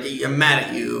 and he's like, "I'm mad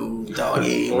at you,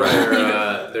 doggy." Or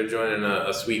they're joining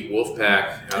a sweet wolf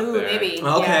pack out Ooh, there. maybe.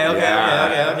 Okay,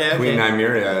 Yeah. okay. Queen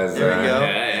Nymeria is. There we go.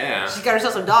 Yeah. She's got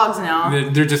herself some dogs now.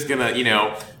 They're just gonna,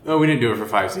 oh, we didn't do it for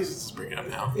 5 seasons. Let's bring it up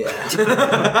now. Do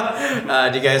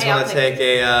you guys Hey, I'll want to take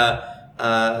take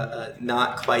a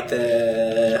not quite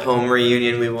the home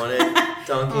reunion we wanted,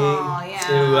 Donkey, Aw,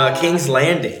 yeah. to King's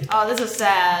Landing? Oh, this is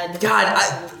sad. God,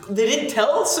 they didn't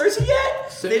tell Cersei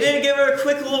yet. They didn't give her a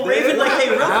quick little raven like, "Hey,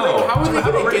 real quick." How are they have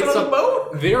a gonna raven get on some the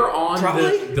boat? They're on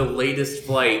Probably. the latest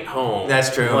flight home.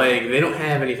 That's true. Like they don't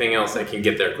have anything else that can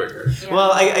get there quicker. Yeah.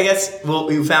 Well, I guess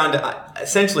we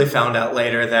essentially found out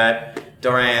later that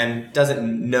Doran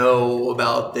doesn't know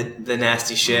about the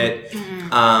nasty shit.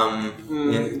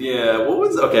 Yeah, what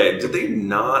was okay? Did they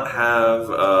not have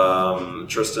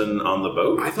Tristan on the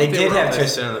boat? I thought They did were have on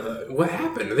Tristan on the boat. What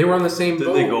happened? They were on the same Did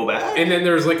boat. they go back? And then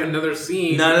there was like another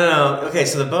scene. No. Okay,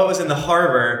 so the boat was in the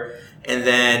harbor, and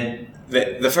then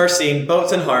the first scene,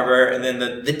 boat's in harbor, and then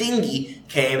the dinghy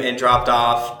came and dropped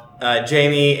off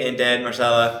Jamie and Dead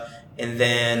Marcella, and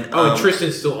then Oh, and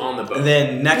Tristan's still on the boat. and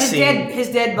then next scene, His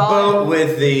dead boat body.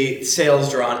 with the sails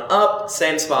drawn up,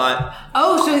 same spot.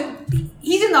 Oh, so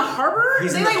he's in the harbor?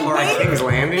 He's they in the like harbor. waited. King's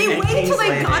Landing? They In waited till King's they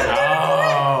Landing. got there for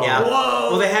it? Yeah. Whoa.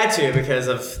 Well, they had to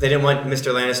because they didn't want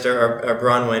Mr. Lannister or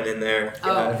Bronwyn in there.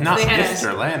 Oh. Not They had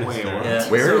Mr. Lannister. Yeah.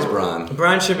 Where is Bronn?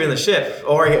 Bronn should be in the ship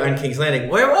or on King's Landing.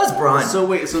 Where was Bronn? So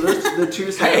wait, so the two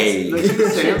Hey.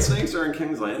 sand snakes are in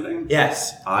King's Landing?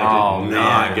 yes. I Oh, did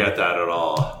not man. get that at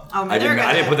all. Oh, man, I they're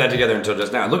didn't gonna- put that together until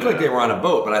just now. It looked like they were on a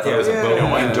boat, but I thought it was a Yeah. boat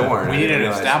Yeah. in Dorne. We I need didn't an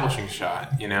realize. establishing shot,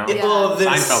 Yeah. Well, this,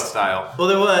 Seinfeld style. Well,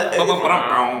 there was.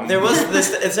 There was It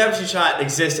this establishing shot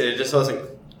existed. It just wasn't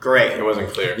great. It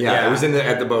wasn't clear. Yeah, Yeah. it was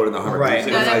at the boat in the harbor. Right. You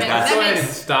see No, those that guys makes- back- that Go ahead and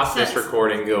makes stop this sense.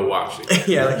 recording. Go watch it.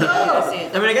 Yeah. Like, Oh, I see.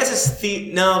 I mean, I guess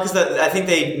it's no, because I think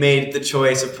they made the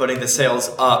choice of putting the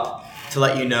sails up to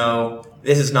let you know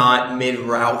this is not mid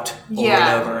route over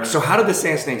Yeah. and over. So how did the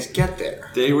Sand Snakes get there?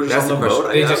 They were just That's on the the boat.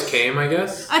 question. I They guess. just came, I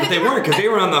guess. I But think they weren't because they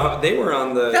were on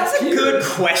the. That's a pier. good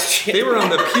question. They were on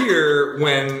the pier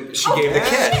when she gave the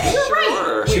kiss. You're right.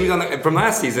 Sure. She was on the from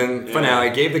last season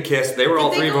finale. Gave the kiss. They were all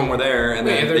Did they three of them go- were there, and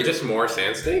Wait, then and they're they- just more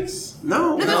sand snakes?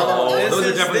 No. No, those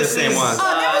are definitely the same ones.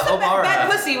 Oh, there was a Omara. bad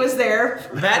pussy was there.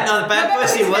 Bad Bad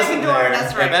pussy pussy's wasn't back door, there.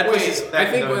 that's right. Bad pussy's Wait, back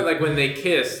I think door. when they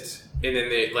kissed and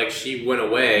then she went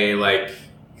away,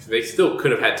 They still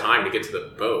could have had time to get to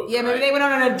the boat. Yeah, maybe right? they went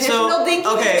on an additional dinky.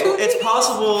 okay, two it's dinkies.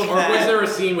 possible Or that... was there a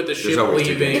scene with the ship always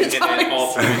two leaving and then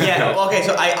all three? Yeah, okay,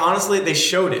 so I honestly, they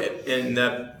showed it in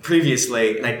the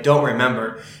previously, and I don't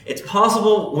remember. It's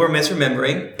possible we're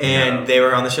misremembering, and they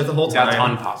were on the ship the whole time. That's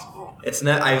impossible. It's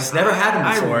never happened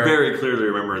I before. very clearly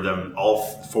remember them, all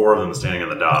four of them, standing on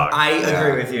the dock. I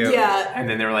agree with you. Yeah. And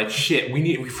then they were like, "Shit,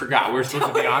 we forgot we were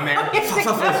supposed to be on there. Let's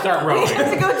Let's start rowing." We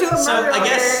have to go do a So, murder I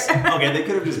guess- later. Okay, they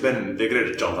could have just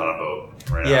jumped on a boat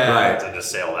right Yeah. after Right. and just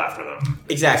sailed after them.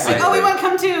 Exactly. Like, oh, we want to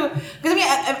come to, because I mean,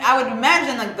 I would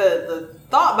imagine like the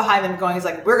thought behind them going is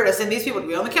like, we're gonna send these people to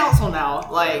be on the council now.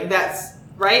 Like that's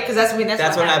right, because that's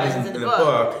That's what happens in the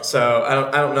book. So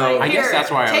I don't know. I guess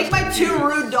that's why I take was my two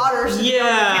rude daughters. to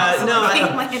Yeah, the no,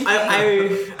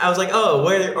 council. I was like, oh,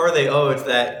 where are they? Oh, it's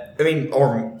that. I mean,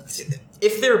 or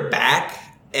if they're back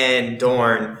and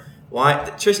Dorn,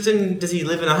 why Tristan? Does he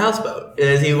live in a houseboat?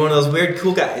 Is he one of those weird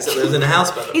cool guys that lives in a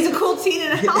houseboat? He's a cool teen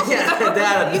in a house. Yeah,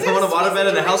 Dad, He's I want a gonna waterbed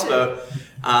in a squeeze into it. houseboat.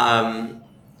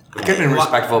 I could have been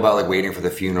respectful about like waiting for the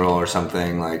funeral or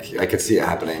something. Like I could see it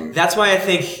happening. That's why I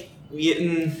think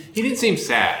Wheaton. He didn't seem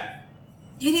sad.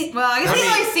 He didn't, well, I guess we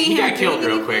didn't like see he him. got killed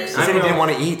doing real quick, anything. so- He said he didn't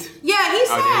want to eat. Yeah, he's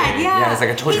Oh, did sad. he? Yeah, Yeah, he's like,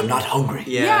 I told you I'm not hungry.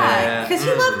 Yeah, because he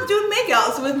loved doing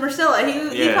makeouts with Marcella. He probably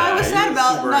was Yeah, sad he's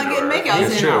about super not into getting her. makeouts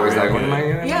He's anymore. true. He's like, what am I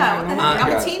gonna Yeah, what the heck?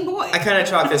 I'm Yeah. a teen boy. I kind of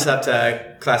chalk this up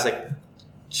to classic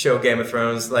show Game of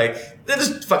Thrones. Like, they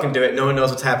just fucking do it. No one knows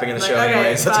what's happening in the Like, show okay,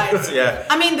 anyways. fine. Yeah.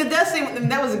 I mean, the death scene,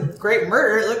 that was a great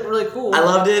murder. It looked really cool. I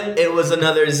loved it. It was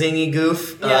another zingy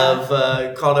goof Yeah.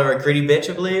 of called her a greedy bitch,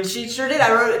 I believe. She sure did.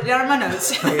 I wrote it down in my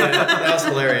notes. Yeah, that was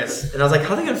hilarious. And I was like,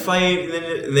 how are they gonna fight?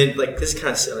 And then like, this is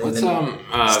kind of silly. Let's and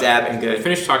then stab and good.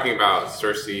 finish talking about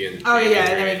Cersei and. Oh yeah, and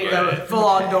and then we could Jaime, go full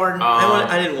on Dorn.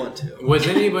 I didn't want to. Was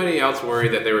anybody else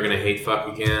worried that they were gonna hate fuck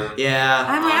again? Yeah.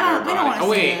 I mean, we don't want to Oh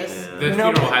see wait, this. the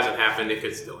funeral hasn't happened. It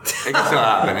could still happen. It can still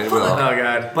happen. It will. Oh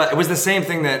god. But it was the same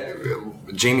thing that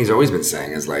Jamie's always been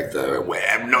saying is like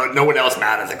no one else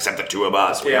matters except the two of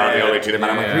us. We are the only two that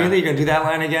matter. I'm like, Yeah. really? You're gonna do that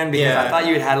line again? Because Yeah. I thought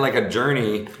you had like a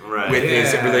journey with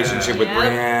his Yeah. relationship with Yeah.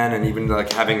 Brienne and even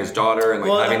like having his daughter and like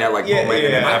Well, having that like yeah, moment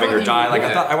and then yeah. having I her thought die. he Like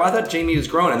would. I thought Jamie was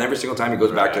growing, and every single time he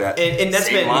goes back to that And that's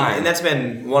same been line. and that's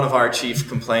been one of our chief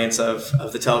complaints of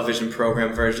the television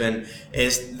program version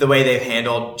is the way they've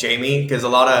handled Jamie, because a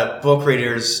lot of book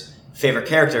readers' favorite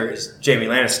character is Jamie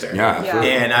Lannister. Yeah, Yeah.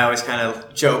 And I always kind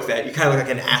of joke that you kind of look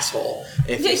like an asshole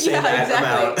if you say Yeah, that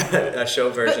exactly. about a show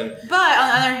version. But on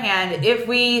the other hand, if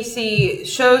we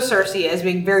show Cersei as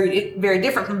being very, very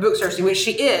different from book Cersei, which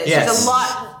she is, Yes. she's a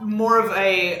lot more of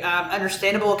a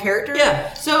understandable character.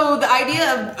 Yeah. So the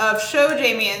idea of show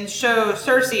Jaime and show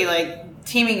Cersei like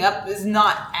teaming up is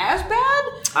not as bad.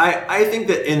 I think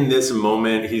that in this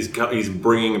moment he's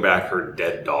bringing back her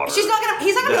dead daughter. He's not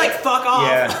gonna be like fuck off.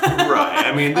 Yeah. Right.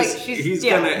 I mean, Like, he's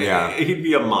yeah. gonna. Yeah. He'd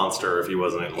be a monster if he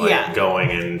wasn't like Yeah.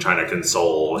 going and trying to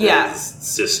console Yeah. his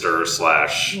sister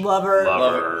slash Lover.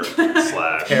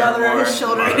 slash Mother of his Paramore.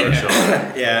 children. mother of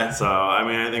children. Yeah. So I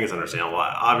mean, I think it's understandable.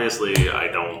 Obviously, I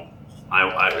don't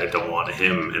want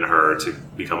him and her to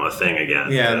become a thing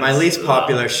again. Yeah, my because, least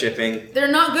popular shipping.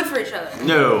 They're not good for each other.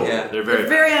 No, Yeah. they're very. They're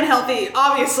very unhealthy,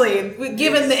 obviously,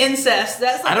 given the incest.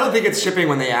 That's like I don't think it's shipping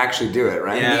when they actually do it,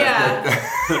 right? Yeah.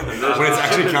 Yeah. When it's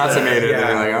actually consummated, Yeah.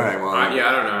 they're like, all right, well, Yeah,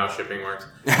 I don't know how shipping works.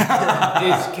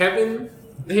 Is Kevin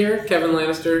here? Kevin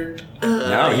Lannister?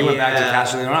 no, he went back to Yeah.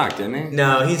 Castle Rock, didn't he?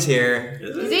 No, he's here.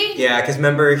 Is he? Yeah, because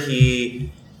remember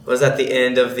he was at the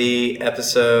end of the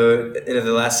episode, end of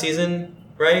the last season,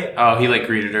 right? Oh, he like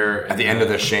greeted her At the end of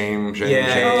the shame Yeah, shame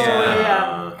yeah. story.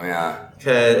 Yeah. Oh, yeah.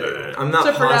 Because I'm not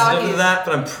So for now, positive of he's- that,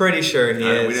 but I'm pretty sure he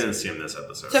is. We didn't see him this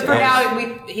episode. So for now,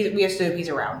 we assume he's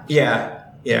around. Yeah,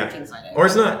 yeah. Kingsland. Or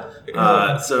it's not.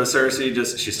 So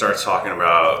Cersei she starts talking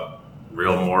about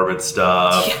real morbid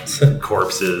stuff,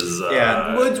 corpses.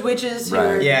 Yeah. Woods witches who Right.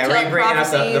 are Yeah, telling bringing up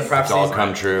the prophecies. It's all prophecies.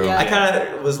 come true. Yeah. I kind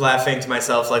of was laughing to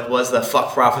myself, like, was the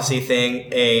fuck prophecy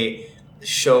thing a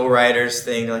show writers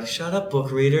thing? Like, shut up,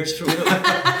 book readers.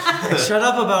 Shut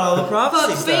up about all the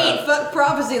prophecy Fuck fate, stuff. fuck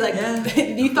prophecy. Like, Yeah.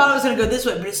 you thought it was going to go this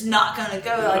way, but it's not going to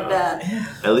go like that.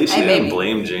 At least she Hey, didn't baby.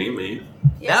 blame Jamie.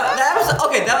 That was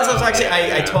okay. That was what actually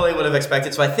I totally would have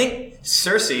expected. So I think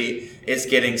Cersei is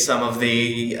getting some of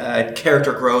the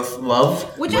character growth love,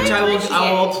 Which I I will appreciate.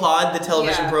 applaud the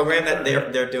television Yeah. program that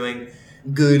they're doing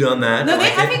good on that. No, I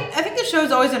like I it. think the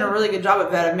show's always done a really good job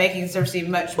of that, of making Cersei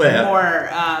much Well, yeah. more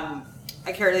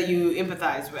a character that you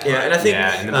empathize with. Yeah, and I think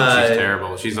Yeah, in the book she's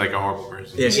terrible. She's like a horrible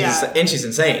person. Yeah, she's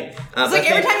insane. It's like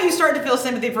every time you start to feel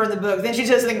sympathy for the book, then she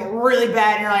does something really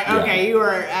bad, and you're like, okay, you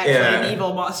are actually Yeah. an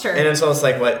evil monster. And it's almost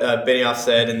like what Benioff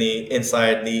said in the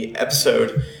inside the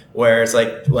episode where it's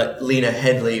like what Lena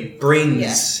Headey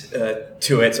brings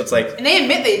to it. So it's like, And they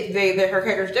admit that her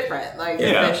character's different. Like,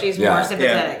 that she's more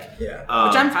sympathetic. yeah.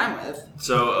 Which I'm fine with.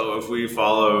 So if we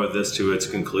follow this to its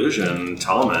conclusion,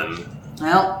 Tallman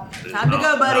Well, time to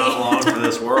go, buddy. not long for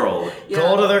this world.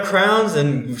 Gold are their crowns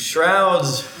and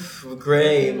shrouds,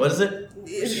 gray. What is it?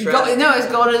 It's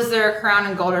gold is their crown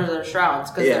and gold is their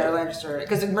shrouds because they're Lannister.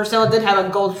 Because Marcella did have a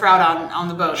gold shroud on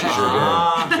the boat. Sure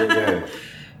did.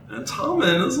 And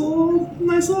Tallman is a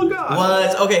nice little guy.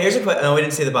 Was okay. Here's a question. No, we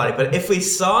didn't see the body, but if we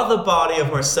saw the body of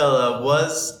Marcella,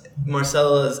 was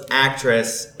Marcella's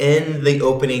actress in the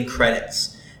opening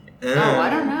credits? Oh, I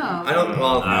don't know. I don't.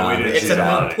 Well, we didn't it's see at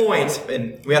one that. point,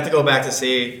 and we have to go back to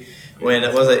see when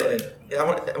it was. I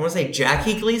want to say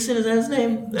Jackie Gleason. Is that his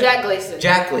name? Jack Gleason.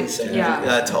 Jack Gleason.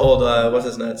 Yeah. Told what's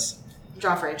his nuts?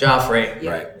 Joffrey. Joffrey.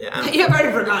 Yeah. Right. Yeah. You've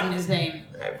already forgotten his name.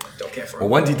 I don't care for him. Well,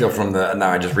 one detail from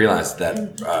now I just realized that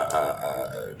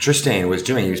Tristan was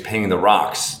doing. He was painting the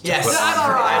rocks. Yes. The eyeball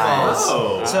rocks. Eyeballs.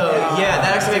 Oh. So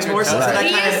that actually makes more sense. Right. And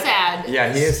He I is kinda, sad.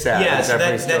 Yeah, he is sad. Yes, He's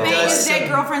definitely that still- Painting does his dead some-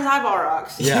 girlfriend's eyeball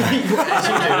rocks. Yeah.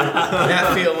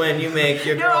 that feel when you make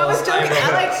your No, I was girl's joking. eyebrows.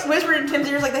 I like whispered in Tim's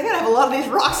ears, like they gotta have a lot of these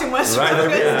rocks in Westeros. Right, they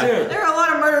because really do. There are a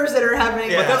lot of murders that are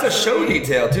happening. Yeah. But that's a show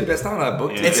detail too. That's not a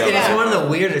book It's detail. one of the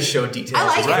weirdest show details. I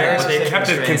like It's it. very Right. They kept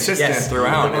it strange. consistent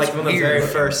throughout. Like It's one of the weird very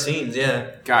looking. first scenes. Yeah.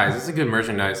 Guys, this is a good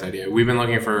merchandise idea. We've been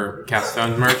looking for Cast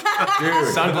Stones merch.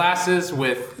 Dude. Sunglasses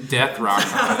with death rocks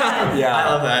on it. Yeah. I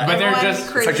love that. But they're Everyone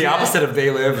just It's like the opposite of They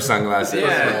Live sunglasses.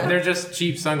 yeah, they're just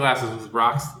cheap sunglasses with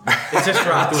rocks It's just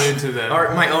rocks. glued to them.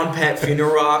 Or my own pet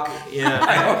funeral rock.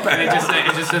 Yeah. And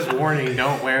it just says warning,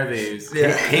 don't wear these.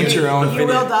 Yeah. Paint your own. You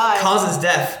will die. Causes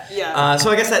death. Yeah.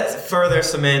 So I guess that further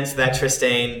cements that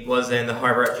Tristan was in the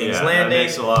harbor at King's Yeah, that Landing.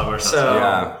 makes a lot more sense. So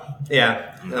Yeah. yeah,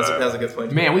 that was a good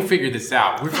point. Man, we figured this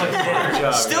out. We're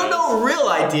fucking Still no real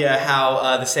idea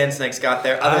how the Sand Snakes got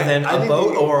there, other than I a think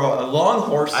boat they- or a long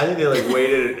horse. I think they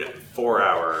waited 4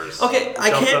 hours. Okay, I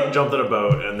can't- Jumped in a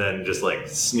boat and then just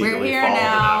sneakily We're here followed them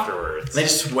now. afterwards. They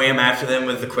just swam after them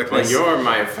with the Like, quickness. you're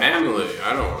my family.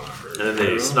 I don't want to hurt And then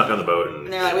they snuck on the boat and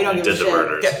And they're like, we don't give did a the shit.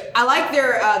 murders. Yeah. I like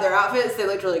their outfits. They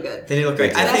looked really good. They did look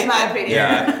great. I That's think, my opinion.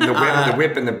 Yeah. The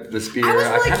whip and the spear. I was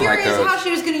really kinda curious like those. how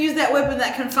she was going to use that whip in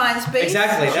that confined space.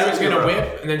 Exactly. She That was was gonna good.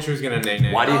 whip, and then she was gonna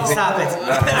nay. Why do you think? Stop it.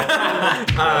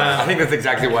 I think that's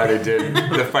exactly why they did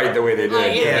the fight the way they did.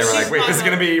 Like, yeah, They were like, she's wait, this is not-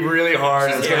 gonna be really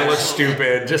hard and it's gonna Yeah. look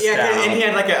stupid. Just Yeah, stab and he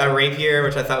him. had like a rapier,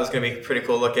 which I thought was gonna be pretty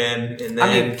cool looking. And then, I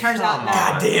mean, Turns out not.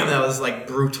 God damn, that was like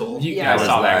brutal. You Yeah. guys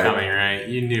saw that Like- coming, right?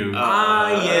 You knew. Yeah,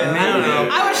 I don't know.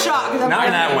 I was shocked. 'cause I'm Not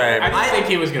in that way. I didn't think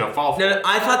he was gonna fall. For No,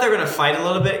 I thought they were gonna fight a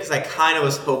little bit because I kind of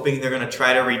was hoping they're gonna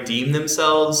try to redeem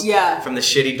themselves. Yeah. From the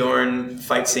shitty Dorne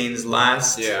fight scenes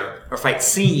or fight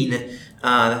scene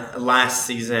last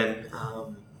season.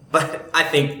 But I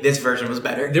think this version was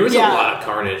better. There was Yeah. a lot of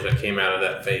carnage that came out of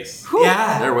that face.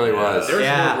 Yeah. There really was. There was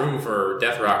Yeah. no room for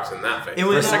death rocks in that face. It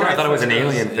For a was- second, I thought it was an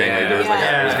alien thing. Like there was like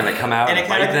Yeah. it was gonna come out and it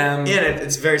fight kinda, them. Yeah, and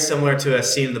it's very similar to a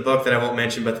scene in the book that I won't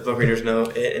mention, but the book readers know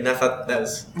it. And I thought that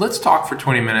was. Let's talk for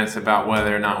 20 minutes about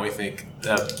whether or not we think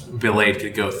Blade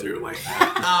could go through like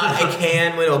that. It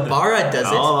can when Obara does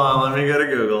it. Hold on, let me go to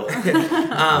Google.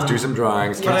 Let's do some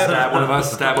drawings. Can Yeah. stab one of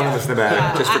us? Stab one of us in the back,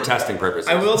 Yeah. just for testing purposes.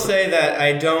 I will say that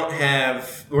I don't have.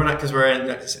 We're not because we're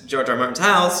in George R. R. Martin's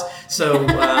house, so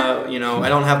I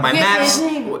don't have my Yes, maps. his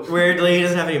name. Weirdly, he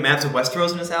doesn't have any maps of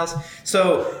Westeros in his house.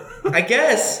 So I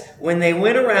guess when they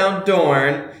went around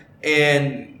Dorne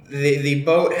and the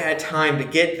boat had time to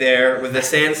get there with the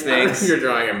sand snakes. You're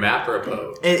drawing a map or a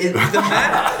boat. The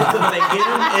map when they get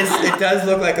them it does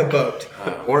look like a boat.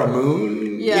 Or a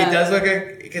moon. Yeah. It does look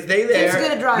like because they He's there.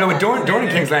 good at drawing. No, but maps. Dorne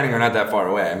and King's Landing are not that far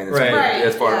away. I mean, it's Right. Right,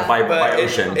 as far yeah. by But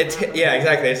ocean. it's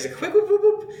exactly. It's a quick whoop, whoop,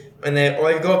 whoop, and then or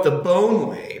you go up the Bone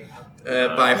Way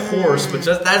by horse, but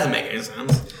that doesn't make any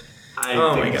sense. I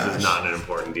Oh think my this gosh. is not an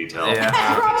important detail. Yeah.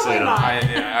 Probably So, not.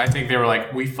 I think they were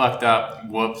like, we fucked up.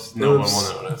 Whoops. No Oops.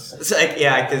 one will notice. It's like,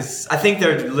 yeah, because I think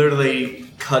they're literally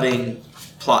cutting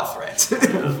plot threads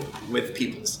with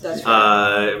people's. That's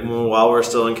right. While we're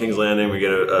still in King's Landing, we get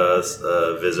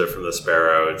a visit from the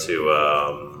Sparrow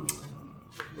to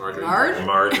Marjorie.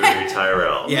 Marjorie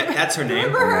Tyrell. Yeah, that's her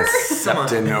name. Remember her?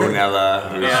 Septon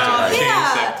Onella. who's Yeah. like-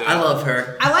 Yeah. I love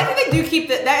her. I like that they do keep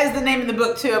that. That is the name of the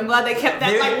book too. I'm glad they kept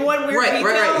that like one weird right, detail.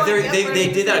 right. like, They that's they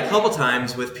right. did that a couple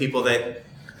times with people that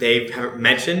they haven't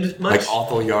mentioned much. Like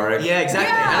Othel Yorick. Yeah,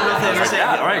 exactly. I don't know if they ever Yeah. said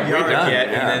Yeah, all right, great Yorick done. yet,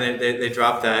 Yeah. and then they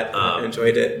dropped that. I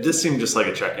enjoyed it. This seemed just like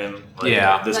a check-in. Like,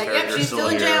 Yeah. This Like, character's yep, she's still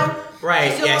in here. jail.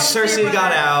 Right. Still Yeah. wants to Cersei stay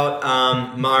got by-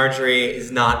 out. Marjorie is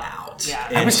not out. Yeah.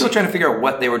 I was still trying to figure out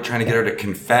what they were trying to get her to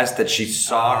confess that she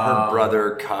saw her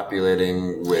brother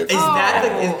copulating with. Is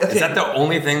Is that the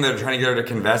only thing they're trying to get her to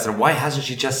confess? And why hasn't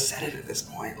she just said it at this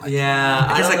point? Like, Yeah,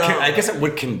 I guess it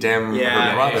would condemn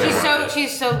her brother.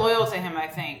 She's so loyal to him. I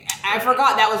think I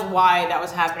forgot that was why that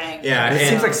was happening. Yeah, It and-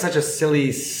 seems like such a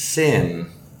silly sin.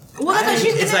 Well, that's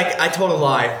what she's. It's like I told a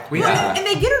lie. And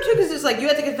they get her too because it's like you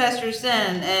have to confess your sin,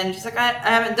 and she's like, I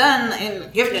haven't done,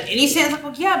 and you haven't done any sin. It's like,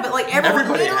 well, yeah, but like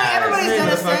Everybody has. everybody's done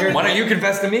a sin. Why don't you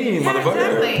confess to me, Yeah, motherfucker?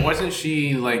 exactly. Wasn't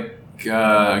she like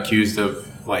accused of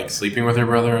like sleeping with her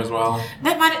brother as well?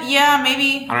 That might, yeah,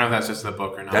 maybe. I don't know if that's just in the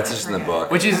book or not. That's just in the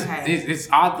book. Which is Okay. it's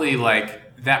oddly like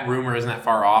that rumor isn't that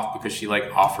far off because she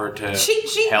like offered to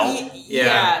She help.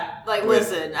 yeah. Like,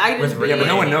 listen, I just with- Yeah, but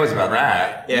no one knows about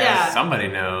that. Yeah. Somebody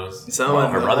knows. Someone,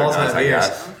 Well, her brother all does, time I years.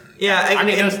 guess. Yeah, I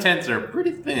mean, those tents are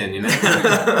pretty thin, you know.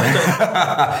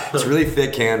 It's really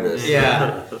thick canvas.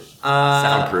 yeah.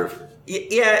 Soundproof.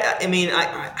 Yeah, I mean,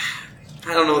 I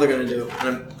don't know what they're gonna do.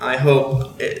 I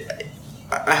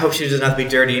hope she doesn't have to be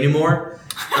dirty anymore.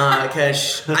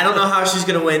 Because I don't know how she's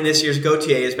gonna win this year's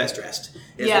Gautier is best dressed.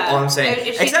 Is Yeah. all I'm saying.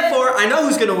 If she Except did- for I know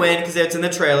who's gonna win because it's in the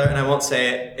trailer and I won't say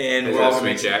it. And Is we're that all a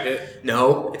gonna sweet jacket?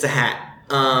 No, it's a hat.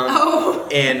 Oh.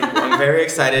 And I'm very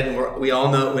excited. And we all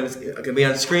know when it's gonna be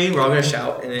on screen. We're all gonna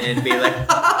shout and be like,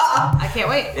 I can't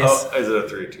wait. it's, Oh, is it a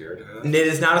 3-tiered hat? it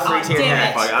is not a 3-tier damn hat.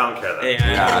 it. Fuck, I don't care that.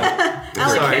 Yeah. Is there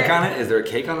a Sorry. cake on it? Is there a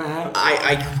cake on the hat?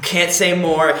 I can't say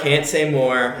more. I can't say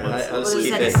more. I'll We'll just just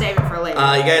keep have to it. save it for later.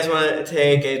 You guys want to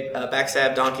take a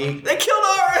backstab donkey? They killed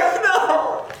Aria!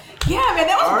 No! yeah, man,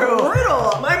 that was Argo.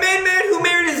 brutal. My main man who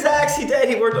married his Zax, he dead.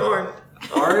 He worked Arn.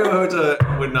 Aria Hota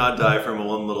would not die from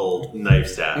one little knife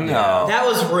stab. No. That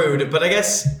was rude, but I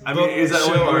guess. I mean, is that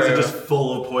Sure. or is it just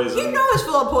full of poison? You know it's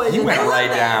full of poison. He went They love right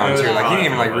that. down too. Yeah. Like he didn't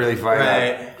even like really fight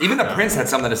Right. up. Even the prince had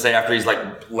something to say after he's like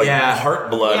Yeah. heart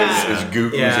blood Yeah. is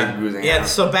oozing Yeah, out.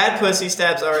 so Bad Pussy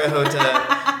stabs Aria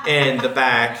Hota in the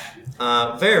back.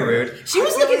 Very rude. She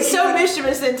was looking so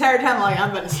mischievous the entire time, like,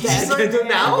 I'm going to stab She's her. gonna do it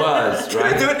now? Was, Can I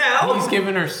right? do it now? He's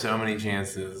given her so many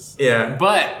chances. Yeah.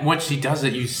 But once she does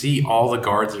it, you see all the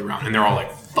guards around, and they're all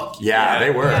like, "Fuck you." Yeah,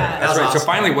 they were. Yeah. That's That was right. So awesome.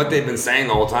 finally, what they've been saying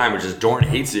the whole time, which is Dorn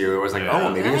hates you, it was like, oh,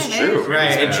 maybe it's Right, true. Right.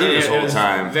 It's been true this It whole was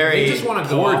time. Very. They just want to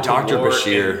go Poor off to Dr. war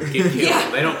Bashir. and get killed. Yeah.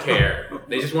 They don't care.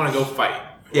 They just want to go fight.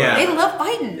 Yeah. They love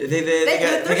fighting. They they're got thirsty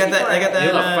that. for They got it. that.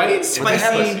 They love fighting.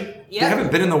 Spicy. They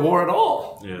haven't been in the war at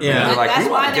all. Yeah. Yeah. They're like, That's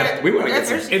we want why to get, we want to they're get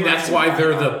some. thirsty. And that's why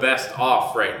they're the best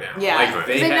off right now. Yeah. Like Because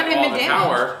they they've have not all been the damaged.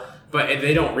 power, but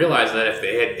they don't realize that if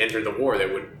they had entered the war, they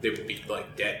would be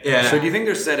like dead. Yeah. So do you think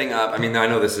they're setting up? I mean, I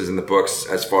know this is in the books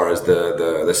as far as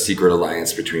the secret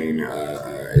alliance between.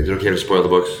 Is it okay to spoil the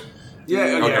books? Yeah,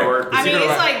 Okay. okay. We're, I mean, secret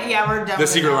it's alli- like, yeah, we're done. The with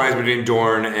secret it. alliance between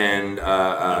Dorn and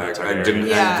Targaryen.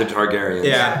 Yeah. the Targaryens.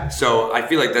 Yeah. So I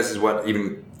feel like this is what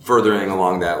even furthering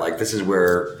along that, like this is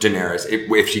where Daenerys,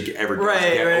 if she ever does Right,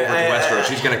 get right, over to Westeros,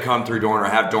 she's gonna come through Dorn or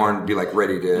have Dorn be like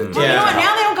ready to. Well, you know Yeah. what?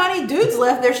 Now they don't got any dudes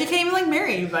left there. She can't even like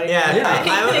marry anybody. Yeah,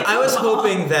 Yeah. I was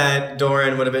hoping that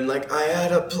Doran would have been like, I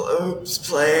had a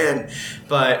plan,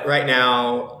 but right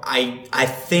now, I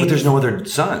think But there's no other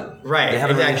son. right, They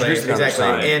haven't exactly, introduced another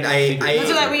exactly, son. and I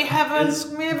So that we've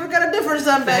got a different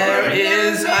son back There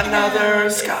there. is another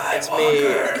it's me,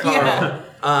 Skywalker. Carl. Yeah.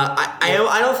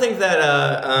 I don't think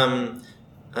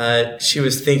that she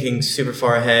was thinking super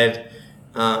far ahead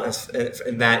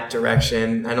in that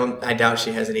direction. I doubt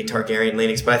she has any Targaryen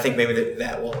leanings, but I think maybe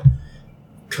that will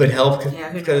could help Yeah,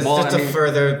 who because knows? just Well, I to mean-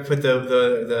 further put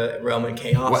the realm in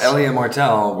chaos. Well, Elia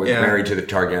Martell was Yeah. married to the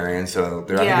Targaryen, so I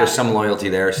think Yeah. there's some loyalty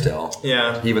there still.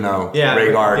 Yeah. Even though Yeah,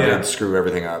 Rhaegar yeah. did screw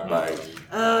everything up by.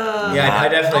 Yeah, I All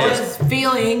definitely. his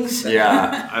feelings.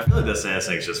 Yeah. I feel like the Sand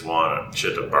Snakes just want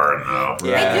shit to burn, though.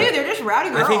 Yeah. They do. They're just rowdy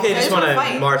girls. I think they just want wanna to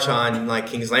fight. march on like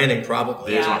King's Landing,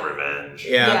 probably. They just Yeah. want revenge.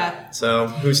 Yeah. Yeah. So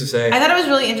who's to say? I thought it was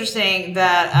really interesting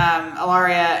that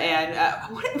Alaria and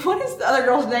what is the other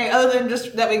girl's name other than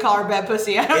just that we call her Bad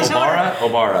Pussy? I don't know.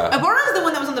 Obara. Obara's the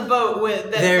one that was on the boat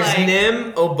with. That's There's like,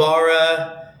 Nim,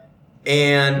 Obara,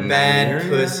 and Bad Nymeria?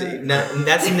 Pussy. No,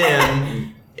 that's Nim.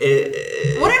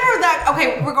 Whatever that.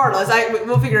 Okay, regardless,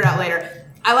 we'll figure it out later.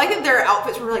 I like that their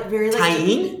outfits were like very like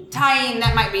Tyene? Tyene,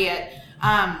 that might be it.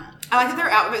 I like that their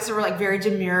outfits were like very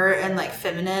demure and like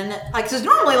feminine. Like, because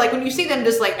normally, like when you see them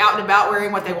just like out and about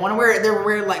wearing what they want to wear, they're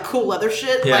wearing like cool leather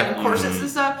shit, Yeah. like corsets and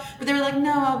stuff. But they were like,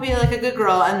 no, I'll be like a good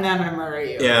girl, and then I'm gonna murder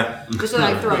you. Yeah. Just to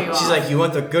like throw you off. She's like, you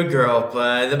want the good girl,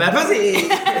 but the bad pussy.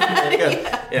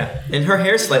 Yeah. And her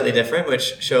hair's slightly different,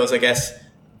 which shows, I guess,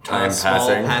 Time small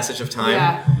passing. passage of time.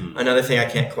 Yeah. Another thing I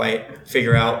can't quite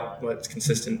figure out what's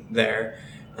consistent there.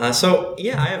 So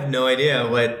yeah, I have no idea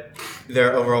what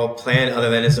their overall plan other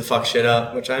than is to fuck shit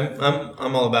up, which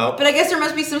I'm all about. But I guess there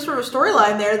must be some sort of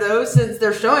storyline there, though, since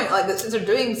they're showing, since they're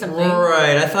doing something.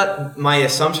 Right. I thought my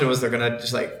assumption was they're gonna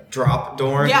just drop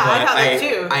Dorn. Yeah, but I thought that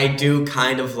too. I do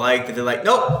kind of like that they're like,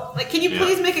 nope. Can you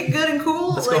please make it good and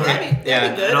cool? Let's go ahead.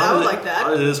 That'd be good. I would like that.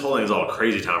 This whole thing is all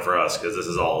crazy town for us because this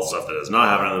is all stuff that is not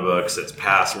happening in the books. It's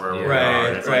past where we are.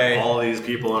 And it's all these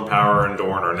people in power in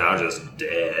Dorne are now just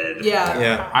dead.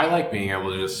 Yeah. I like being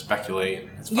able to just speculate.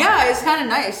 It's fun. Yeah, it's kind of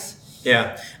nice.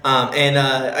 Yeah,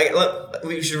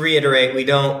 we should reiterate we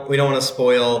don't want to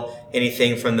spoil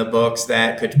anything from the books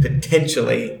that could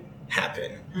potentially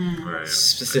happen. Right.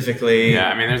 Specifically, Yeah,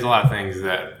 I mean, there's a lot of things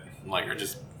that are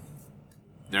just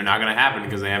they're not going to happen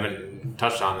because they haven't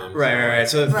touched on them. Right.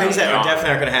 So the things that Yeah. definitely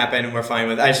aren't going to happen, we're fine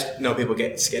with. I just know people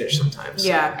get skittish sometimes.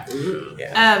 Yeah.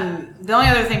 Yeah. The only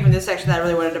other thing from this section that I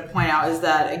really wanted to point out is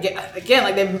that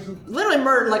again, they literally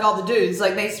murdered all the dudes.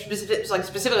 They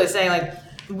specifically say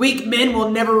weak men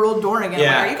will never rule Dorne again.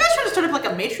 Yeah. Are you guys trying to start up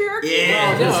a matriarchy?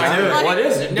 Yeah. What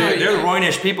is it? No, They're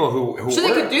Roynish people who So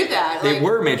they could do that. They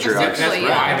were matriarchs. That's essentially,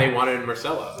 why they wanted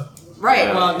Marcella.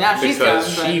 Right. Well, now she's gone.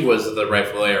 because she was the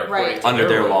rightful heir Right. under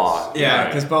their law. Yeah,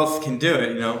 because both can do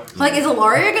it, Is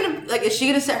Ilaria gonna is she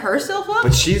gonna set herself up?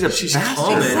 But she's common, bastard.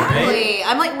 right? Exactly.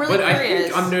 I'm really But I curious.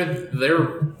 think under their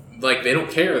they don't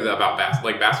care about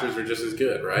bastards. Bastards are just as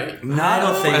good, right? No, I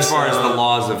don't think as far so. as the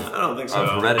laws of I don't think so. of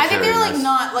I hereditary. think they're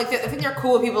not I think they're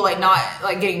cool with people not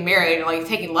getting married and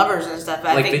taking lovers and stuff.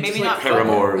 But I think they maybe just not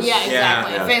paramours. Yeah,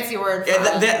 exactly. Yeah. A fancy word. For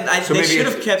Yeah, So they maybe should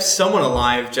if- have kept someone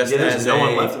alive just There's as no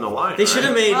one left in the line. They should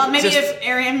have made. well, maybe just, if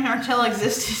Arian Martell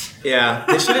existed. Yeah,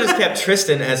 they should have just kept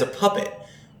Tristan as a puppet.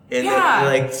 And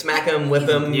Yeah. smack him, whip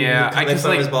him, Yeah, I lick just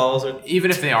some of his balls. Or,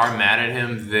 even if they are mad at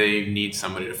him, they need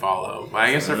somebody to follow. But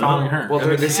I guess they're following her. Well,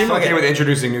 they seem Fuck okay it. with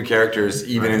introducing new characters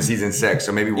even in season 6.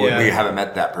 So maybe we haven't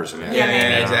met that person yet.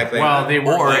 yeah, exactly. Well, they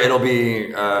were. Or it'll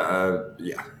be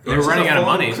They were running out of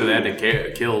money, so they had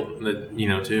to kill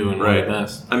the two and Right. the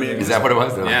best. I mean, Is that what it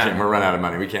was? They're like, Yeah. We're running out of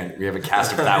money. We have a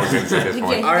cast of thousands at this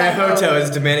point. Arya Hoto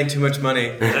is demanding too much money.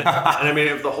 and I mean,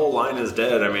 if the whole line is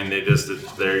dead, I mean, they just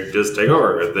take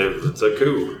over. It's a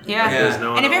coup. Yeah. There's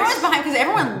no one And if else. everyone's behind, because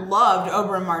everyone loved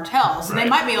Oberyn Martell, so they Right.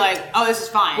 might be like, "Oh, this is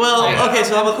fine." Well, okay,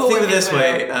 so I'm cool think of with it this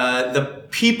way: the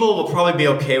people will probably be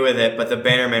okay with it, but the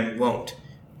Bannermen won't.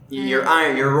 Your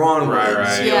iron, your Ronwoods,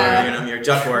 Right. Yeah. your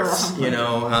Duckworths,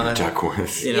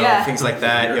 Duckworth. Yeah. things like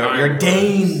that. Your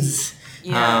Danes.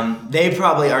 Yeah. They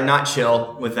probably are not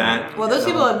chill with that. Well, those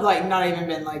people have not even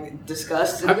been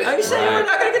discussed. I mean, Are you saying we're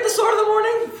not gonna get the sword of the morning?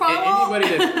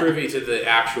 Anybody that's privy to the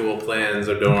actual plans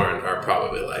of Dorne are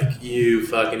probably you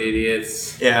fucking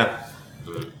idiots. Yeah.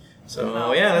 So yeah,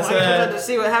 Well, I have to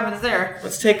see what happens there.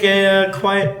 let's take a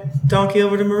quiet donkey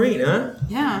over to Marine, huh?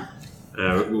 Yeah.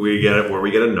 We get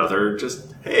another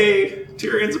hey,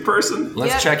 Tyrion's a person.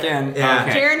 Let's Yeah. check in. Yeah.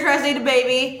 Okay. Tyrion tries to eat a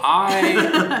baby.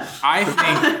 I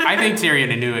think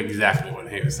Tyrion knew exactly what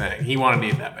he was saying. He wanted to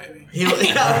eat that baby.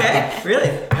 Okay. Really?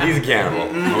 He's a cannibal.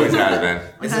 Always has been.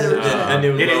 I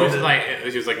knew It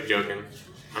was just joking.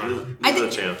 I don't know. I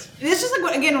There's think- a chance. It's just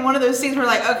again one of those things where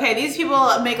okay, these people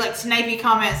make snipey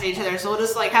comments to each other, so we'll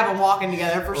just have them walking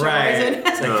together for some Right. reason.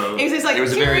 It's It's just It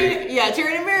was a Tyrion,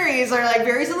 Tyrion and Varys, or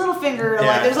Varys and Littlefinger. Or,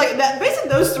 Yeah. there's that basically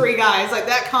those three guys,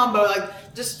 that combo,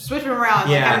 just switch them around,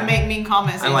 Yeah. kind of make mean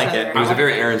comments. I to like each it. other. It was a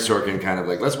very Aaron Sorkin kind of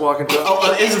let's walk into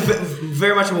it's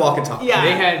very much a walk and talk. Yeah.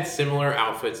 They had similar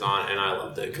outfits on, and I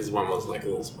loved it because one was a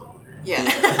little smaller. Yeah.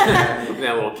 That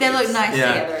little They look kids. nice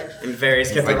Yeah. together. And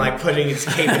Varys kept putting his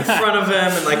cape in front of him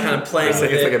and kind of playing with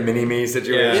It's it. like a mini-me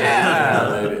situation.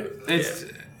 Yeah, it's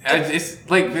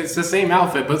the same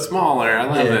outfit but smaller. I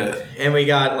love it. And we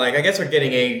got I guess we're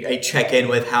getting a check-in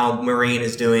with how Marine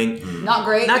is doing. Not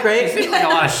great. Not great. Seems like a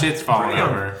lot of shit's falling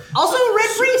over. Also, Red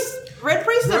Priest. Red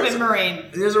Priest up in Marine.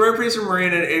 There's a Red Priest in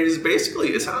Marine, and it is basically,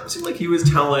 it seemed like he was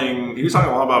talking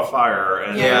a lot about fire.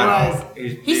 And Yeah, he was. he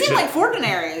He seemed should- like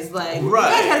Fortinaries. You Right.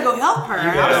 guys gotta go help her.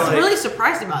 I was like- really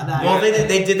surprised about that. Well,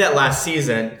 they did that last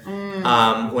season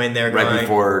when they're Right going,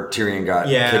 before Tyrion got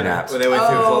kidnapped. when they went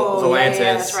through Volantis.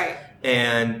 yeah, that's right.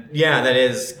 And that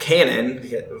is canon.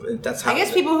 That's how I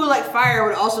guess people who like fire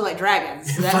would also like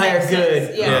dragons. So that Fire makes good.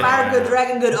 sense. Yeah, Yeah. fire good,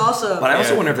 dragon good also. But I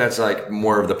also Yeah. wonder if that's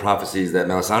more of the prophecies that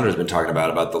Melisandre's been talking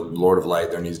about the Lord of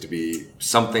Light. There needs to be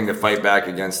something to fight back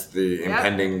against the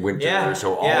impending winter. Yeah.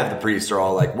 So all Yeah. of the priests are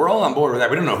all we're all on board with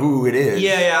that. We don't know who it is.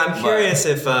 Yeah. I'm but- curious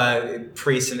if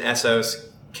priests and Essos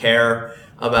care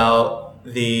about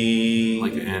the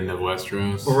The end of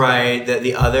Westeros. right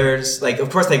the others. Of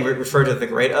course they refer to the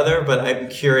Great Other, but I'm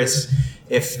curious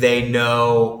if they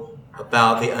know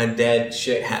about the undead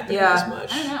shit happening as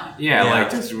much. I don't know. Yeah, Yeah. like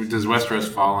does Westeros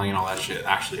falling and all that shit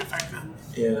actually affect them?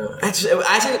 Yeah, that's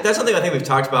something I think we've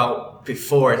talked about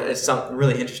before. It's something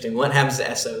really interesting. What happens to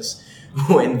Essos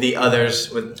when the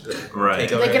others would Right.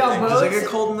 take over? They get on everything? Does it boats. get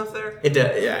cold enough there? It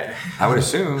does. Yeah, I would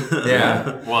assume.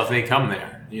 yeah. Well, if they come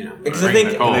there, you know, Because I bring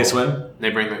think- the cold. They swim? They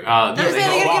bring the. They're They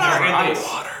saying they go gotta get over on ice.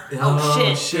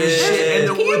 Oh, shit. In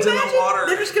the Can you woods in the imagine? water.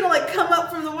 They're just gonna like come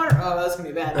up from the water. Oh, that's gonna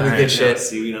be bad. That'd be good shit.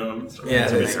 Seaweed on them. Yeah,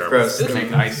 It's gonna be it's terrible. gross.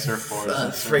 Make ice surfboards.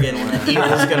 and stuff. Friggin'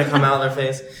 evil's gonna come out of their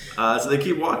face. So they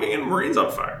keep walking and Marine's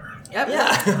on fire. Yep.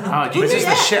 Yeah. Oh, do you But think, just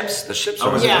the ships. The ships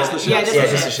are. was it Yeah, just the ships? yeah, just Yeah, the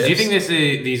just the ships. ships. do you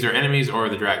think these are enemies or are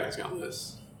the dragons going to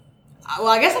this? Well,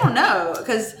 I guess I don't know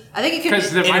because I think it could.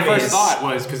 Because Be, my Enemies. first thought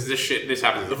was because this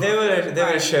happens. In the They book. would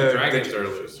have showed The dragons the, are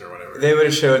loose or whatever. they would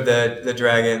have showed the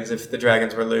dragons if the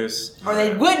dragons were loose. or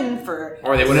they wouldn't for.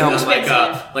 Or they would have No. done like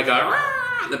Expensive. a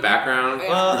 "Rah!" in the background.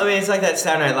 Well, I mean, it's like that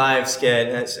Saturday Night Live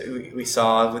skit we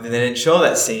saw, but they didn't show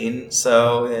that scene.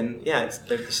 So then, yeah,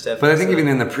 they're just definitely. But I think even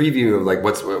in the preview of like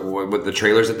what the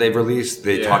trailers that they've released,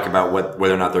 they Yeah. talk about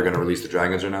whether or not they're going to release the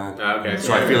dragons or not. Okay,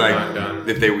 So I feel like done.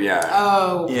 if they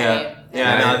Oh. Okay.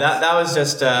 yeah, no, that was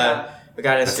just we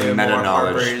got to That's see some more meta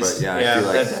knowledge, Harpers. but yeah, I feel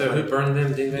like- that's- So who burned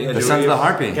them? Did they? The Sons of the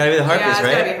Harpy. gotta be the Harpies, Yeah, it's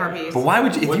right? gotta be Harpies. But why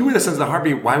would you? If you were the Sons of the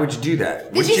Harpy, why would you do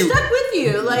that? Because Wouldn't she you? stuck with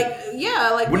you, like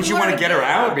like. Wouldn't you want to get her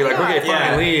out? Be like, Yeah. okay, fine,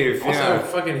 Yeah. leave. Also, Yeah.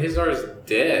 fucking Hizar's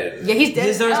dead. Yeah, he's dead.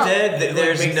 Hizdar's Oh. dead. It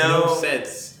There's makes no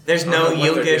sense. There's I no don't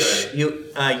know what they're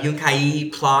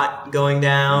Yunkai plot going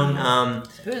down.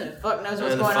 Who the fuck knows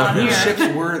what's the going fuck on knows? here? Whose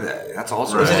ships were they? That's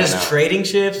also Was it what I just know. trading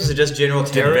ships? Was it just general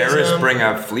Did terrorism? Varys bring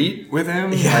a fleet with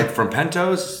him, Yeah. like from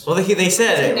Pentos? Well, they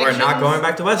said we're not Connections? going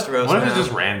back to Westeros. What if it's now.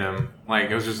 just random? Like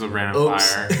it was just a random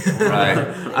Oops. fire. Right.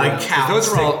 A cow Those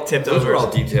are all tipped those over. are all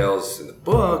details in the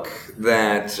book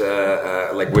that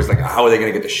was like how are they going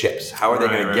to get the ships? How are they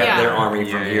going Right, to get right. their Yeah. army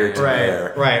from here to Right,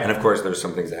 there? right. And of course, there's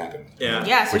some things that happen, Yeah.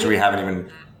 Yeah, so which we haven't even.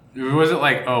 Was it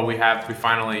like, oh, we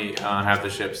finally have the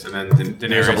ships, and then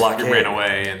There's a Daenerys blockade. ran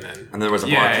away, and then And there was a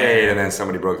Yeah, blockade, yeah. and then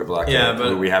somebody broke the blockade. Yeah, but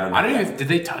who we haven't. I don't even. Did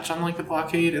they touch on like the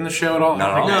blockade in the show at all?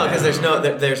 Not at all. No, because there's no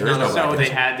is no no So blockade. they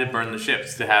had to burn the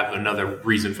ships to have another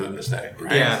reason for them to stay.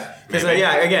 Right? Yeah, because Maybe.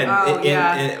 again,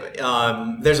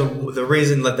 Oh, there's the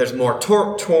reason that there's more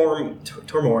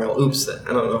turmoil. Oops,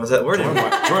 I don't know. Is that word?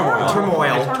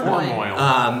 Turmoil.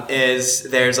 Turmoil. Is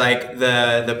there's like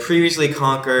the previously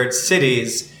conquered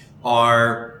cities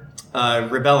are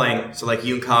rebelling. So like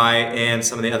Yunkai and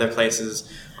some of the other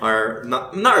places are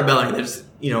not rebelling. They're just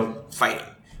fighting,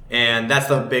 and that's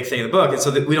the big thing in the book. And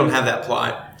so that we don't have that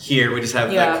plot here. We just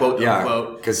have Yeah. that quote Yeah,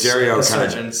 unquote because Dario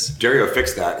insurgents.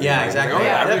 fixed that. Yeah, He's exactly. Like, oh,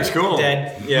 yeah, Yeah. everything's cool.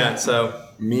 Dead. Yeah. So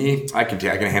Me, I can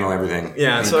handle everything.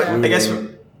 yeah. So I guess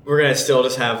Including- we're gonna still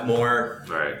just have more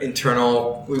Right.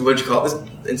 internal. What would you call this?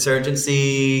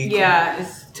 Insurgency. Yeah,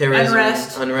 it's Terrorism.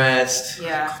 unrest. Unrest.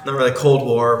 Yeah. Not really Cold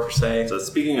War per se. So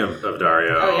speaking of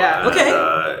Dario, Oh, yeah. and,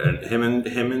 Okay. and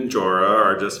him and Jorah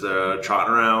are just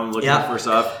trotting around looking Yeah. for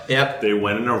stuff. Yep. They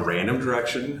went in a random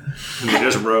direction. And they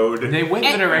just rode. They went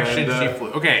the direction And, she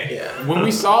flew. Okay, Yeah. when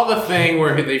we saw the thing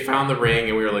where they found the ring,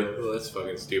 and we were like, "Oh, that's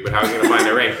fucking stupid. How's he gonna find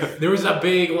the ring?" There was a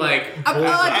big like. A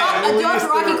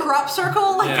Dothraki crop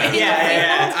circle. Like, Yeah. in the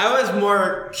Yeah. field. I was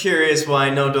more curious why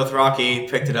no Dothraki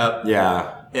picked it up. Yeah.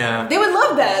 Yeah. They would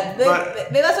love that. But-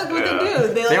 That's what they do.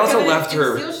 They They like, also come in left and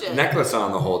her steal shit. necklace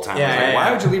on the whole time. Yeah, I was like, yeah, why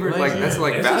yeah. would you leave her? Like, that's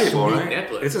like It's a valuable, sweet right?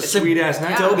 necklace. It's a It's a sweet ass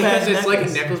necklace. dope Because ass it's like a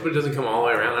necklace. necklace, but it doesn't come all the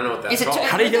way around. I don't know what that's It's a called.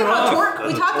 How do you get it off? We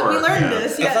That's talked. a We torque, learned yeah.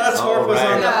 this. I thought Yeah. Torque was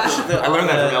on Yeah. the I learned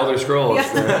that from Elder Scrolls. Yeah.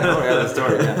 Oh, yeah, that's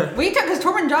story. Yeah. We took because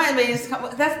Tormund Giant made his.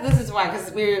 This is why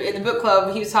because we were in the book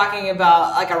club. He was talking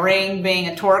about like a ring being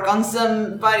a torque on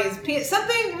somebody's penis.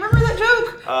 Something. Remember that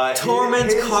joke?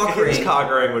 Tormund's cock His ring.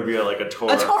 cock ring would be like a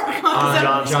torque. A torque on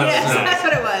John some. Yes, Johnson's that's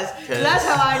what it was. So that's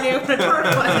how I knew what a torque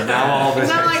was. Now all this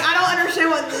And I'm makes- like, I don't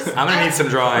understand what this. I'm gonna need some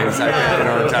drawings. I Yeah. in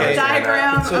order to Okay. understand that.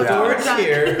 diagram. So of the Tormund word's Giant.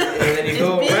 here, and then you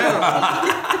go It's big. around.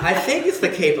 I think it's the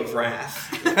Cape of Wrath.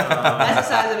 That's the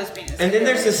size of his penis. And then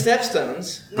there's the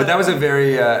stepstones. But that was a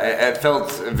very. It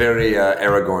felt very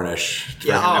Aragornish. for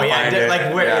him to find it.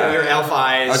 like where Yeah. your elf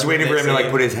eyes. I was waiting for him to they like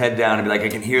say- put his head down and be like, I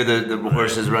can hear the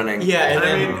horses running. Yeah, and I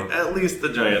then mean, at least the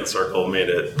giant circle made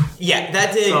it.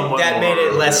 that did somewhat that made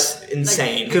it more- less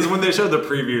insane. Because when they showed the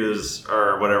previews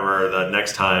or whatever the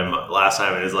last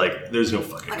time, it is like, there's no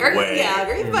fucking Like, are you, way. yeah,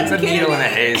 are you It's fucking a kidding needle in a me?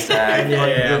 haystack.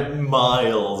 Yeah.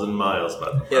 Miles and miles,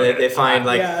 but Yeah, they find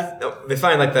like Yeah. they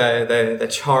find like the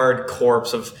charred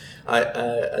corpse of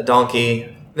a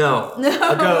donkey No. No, A it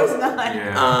was goat. not.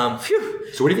 Yeah. Phew.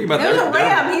 So what do you think about It was a that?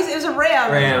 ram. It was a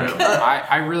ram. Ram.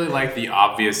 I really like the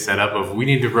obvious setup of we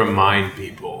need to remind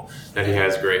people that he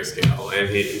has grayscale, and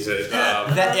he's a. That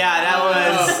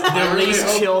was the really least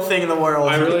hope- chill thing in the world.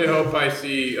 I really hope I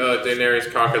see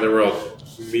Daenerys conquer the world.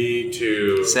 Me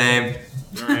too. Same.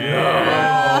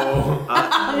 No.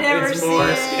 I've never It's seen more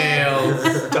it.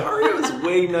 scales. Dario is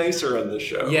way nicer on the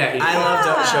show. Yeah, I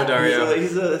love show Dario.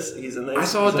 He's a nice. I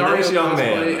saw he's a Dario nice young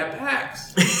cosplay man. at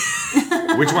PAX.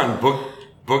 Which one?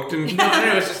 Booked in?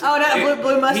 No, it's just. Oh, that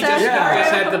blue mustache He just, Dario?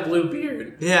 just had the blue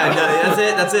beard. Yeah, no,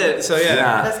 that's it. So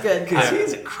yeah. That's good. Because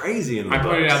he's crazy in the I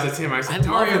books. pointed out to Tim. I said, I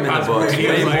love Dario him in the cosplay. books He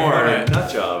was way like, more. "Yeah."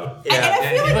 Nut job. And I Yeah, feel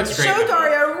he like looks great Show in the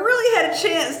Dario really had a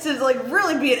chance to like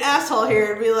really be an asshole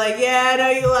here and be like, yeah, I know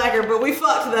you like her, but we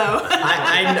fucked though.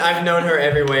 I've known her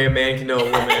every way a man can know a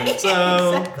woman.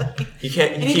 So Exactly. you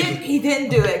can't. And You he keep. didn't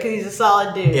do it because he's a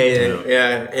solid dude.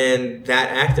 Yeah. And that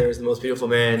actor is the most beautiful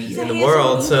man He's in a the handsome-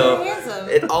 world. he's So very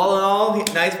handsome. all in all,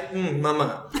 nice,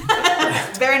 mama.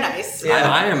 Very nice. Yeah.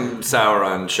 I am sour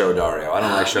on Show Dario. I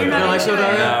don't like Show You're Dario. not like Show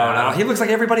Dario? No. He looks like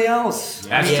everybody else.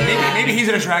 That's Yeah. true. Maybe he's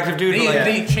an attractive dude. They, but like,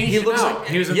 they changed he him looks out. like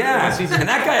He was in yeah, the season. and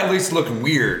that guy at least looked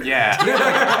weird. Yeah.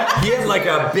 He had like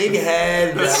a big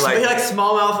head. That, He had like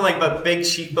small mouth and like but big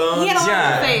cheekbones. He had a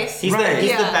Yeah. long face. He's Right. the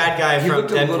Yeah. bad guy He from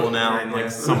looked a Deadpool little- now. And like Yeah.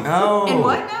 some. Oh. And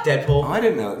what now? Deadpool. Oh, I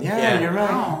didn't know. Yeah, Yeah. you're right.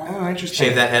 Oh, interesting.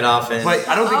 Shave that head off and. But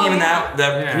I don't think Oh, even yeah.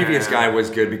 that Yeah. previous guy was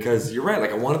good because you're right.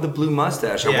 Like I wanted the blue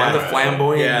mustache. I Yeah. wanted the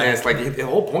flamboyantness. Yeah. Like the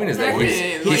whole point is that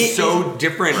Yeah. he's so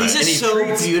different. He's and just he so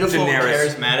treats beautiful and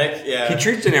Daenerys. charismatic. Yeah. He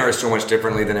treats Daenerys so much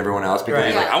differently than everyone else because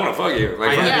he's Right. like, I want to fuck you,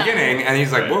 like from Yeah. the beginning, and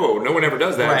he's like, whoa, no one ever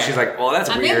does that. And Right. she's like, well, that's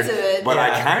I'm weird, into it. but I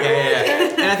Yeah. kind of.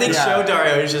 Yeah. And I think Yeah. Show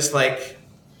Dario is just like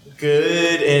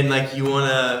good and like you want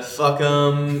to fuck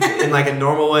him in like a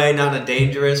normal way, not in a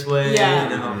dangerous way. Yeah. You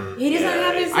know? He doesn't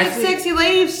have his I like, think- sexy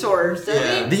lady swords, does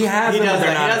Yeah. he? He has He them, does but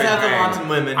they're that. He not does have the big lots bang. of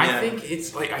women. I yeah. think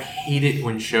it's like I hate it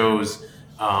when shows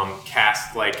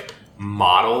cast like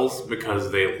models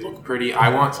because they look pretty. I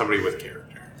want somebody with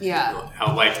character. Yeah.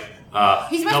 Like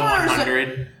He's the much more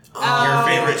 100. Oh. Your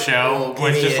favorite show,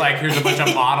 where it's just idiot. like here's a bunch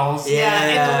of models.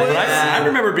 Yeah, But yeah. I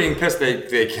remember being pissed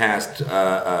they cast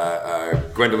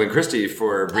Gwendolyn Christie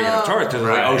for Brienne of Tarth because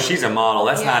Right. like, oh, she's a model.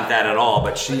 That's Yeah. not that at all.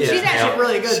 But she's She's actually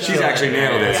really good, She's though. actually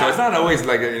nailed it. So Yeah. it's not always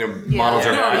like models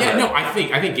are Yeah. No, bad. yeah, but- no.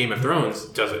 I think Game of Thrones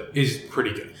is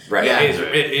pretty good. Right. Yeah.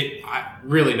 I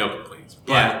really no complaints.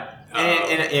 But, Yeah.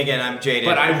 And again, I'm jaded.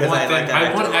 But I because want like them.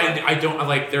 that I want. actor. I don't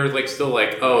like. They're like still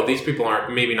like. Oh, these people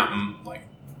aren't maybe not like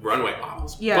runway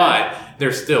models. Yeah. But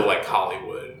they're still like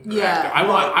Hollywood. Yeah. actor.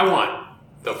 I want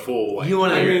the full. Like, You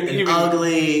want Tyrion. an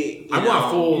ugly. I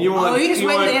want full. You want, Oh, you just you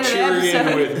wait want to the end of the Tyrion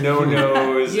episode. with no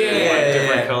nose Yeah, and like yeah,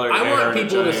 different yeah. colored I hair want and a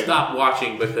people to giant- stop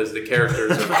watching because the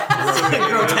characters are.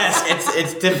 grotesque.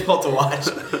 It's difficult to watch.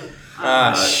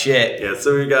 Shit. Yeah,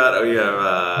 so we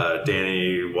have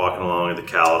Danny walking along with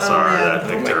the Khalasar Oh, yeah. that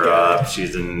picked her up.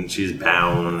 She's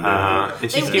bound.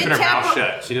 And she's They- keeping they her mouth tap-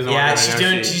 shut. She doesn't Yeah, want she's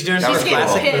anyone doing. to know She's doing That her was She's getting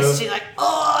classic pissed. move. She's like,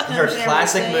 oh, Her and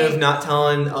classic everything. move, not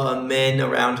telling men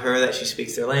around her that she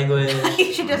speaks their language.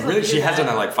 She doesn't Really, do she has that. done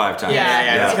that like 5 times.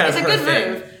 Yeah. It's kind It's of a her good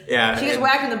thing. move. Yeah, She gets and-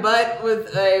 whacked in the butt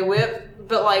with a whip,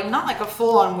 but like not like a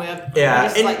full-on whip. Yeah,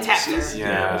 just and like tapped her. she's-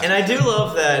 Yeah. And I do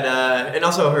love that, and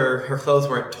also her clothes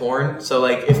weren't torn, so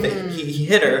like if he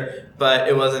hit her, but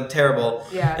it wasn't terrible.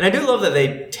 Yeah. And I do love that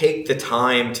they take the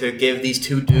time to give these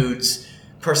two dudes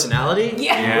personality,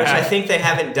 Yeah. which I think they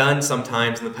haven't done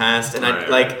sometimes in the past. And I Right.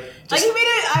 like Like just you made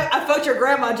it. I fucked your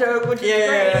grandma joke, which is yeah,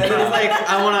 great. and it's like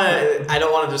I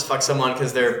don't want to just fuck someone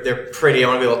because they're pretty. I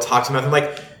want to be able to talk to them. I'm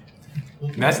like,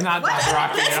 That's not What?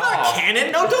 Dothraki that's at not all.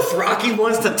 canon. No Dothraki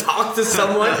wants to talk to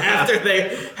someone after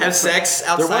they have sex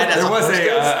outside. There was as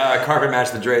a carpet match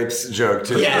the drapes joke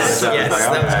too. Yes, So yes, it's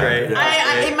like, that was okay. great.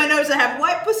 I in my notes I have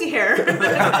white pussy hair.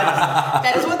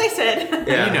 That is what they said.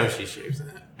 Yeah. You know she shaves that.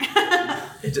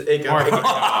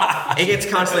 It gets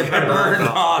constantly burned Burned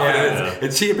off. off. Yeah.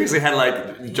 And she basically had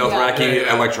like Dothraki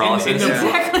Yeah. electrolysis. In the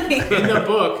book- Exactly. In the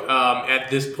book, at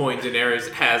this point, Daenerys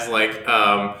has like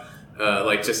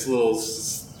just little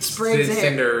Sprigs of hair.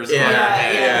 cinders Yeah, on her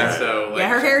head. yeah. So like, Yeah,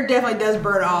 her hair definitely does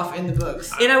burn off in the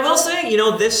books. And I will say,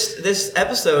 this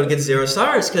episode gets 0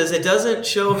 stars because it doesn't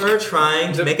show her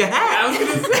trying to make a I hat. was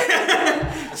gonna say,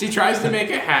 she tries to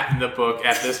make a hat in the book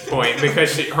at this point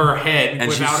because her head and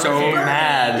without she's her so hair,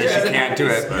 mad that she can't do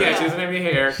it. Yeah, she doesn't have any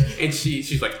hair, and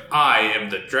she's like, I am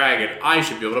the dragon. I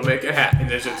should be able to make a hat, and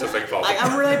then she's just like falls. Like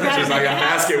I'm really proud She's of like a my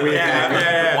hat. basket weaving.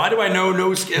 Yeah. Why do I know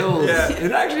no skills? Yeah.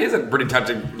 It actually is a pretty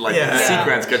touching Yeah.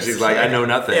 sequence because she's like, I know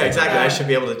nothing. Yeah, exactly. I should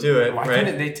be able to do it. Why right?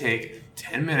 couldn't they take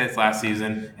 10 minutes last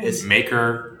season and Yes. make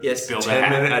her Yes. build a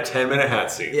 10-minute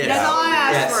hat scene. Yes. That's all I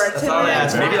asked Yes, for. that's all I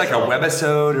asked for. Maybe like a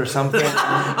webisode or something.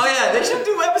 Oh yeah, they should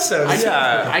do episodes.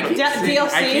 Yeah. I keep, DLC.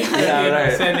 I keep Yeah,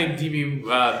 right. sending DB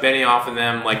Benioff and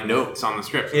them like notes on the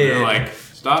script. Yeah. They're like,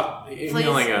 stop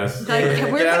emailing us. Like,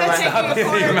 Yeah. we're Get out gonna of take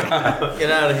my you to house. court.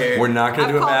 Get out of here. We're not going to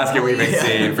I've do a called basket weaving police.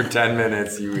 scene for 10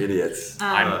 minutes, you idiots.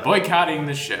 I'm boycotting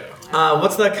the show.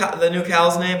 What's the new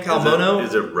Cal's name? Calmono?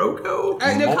 Is it Roko?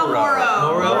 No, call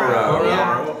Moro. Moro.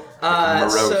 Yeah.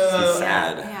 Morose,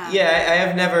 sad. Yeah, I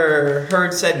have never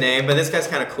heard said name, but this guy's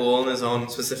kind of cool in his own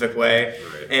specific way.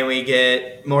 And we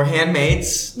get more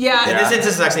handmaids. Yeah. In this instance,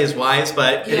 it's actually his wives,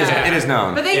 but it is. Yeah. It is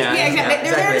known. But they, Yeah, exactly. yeah,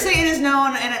 They're there to exactly. say it is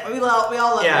known, and we all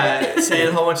love it. Yeah, saying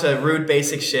a whole bunch of rude,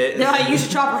 basic shit. They're like, you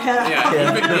should chop her head off.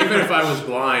 Yeah, even if I was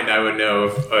blind, I would know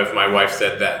if my wife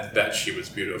said that she was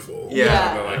beautiful. Yeah.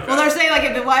 Something like Well, that. they're saying like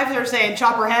if the wives are saying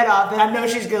chop her head off, then I know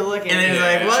she's good looking. And then he's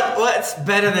Yeah. like, what's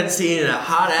better than seeing a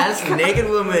hot ass naked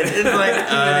woman? And it's like,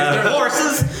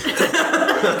 horses.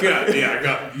 God,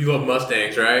 yeah, you love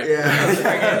Mustangs, right?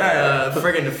 Yeah.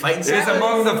 Friggin' fighting It is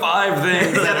among the 5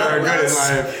 things that are good in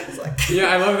life. It's like, Yeah,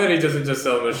 I love that he doesn't just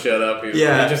tell him to shut up. He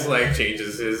Yeah. just like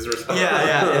changes his response.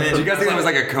 yeah. And then Do you guys think it was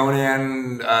like a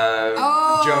Conan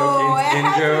oh, joke, it in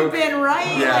hasn't joke? been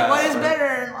right. Yeah. Like, what is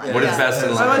better? Like, What is best in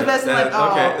What life? was best in life?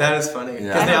 Oh. Okay, that is funny. Because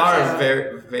Yeah. they I are hope so.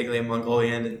 very vaguely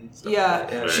Mongolian and stuff. Yeah.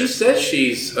 Like that. She says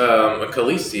she's a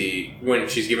Khaleesi when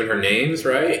she's given her names,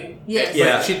 right? Yes.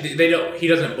 Yeah. But he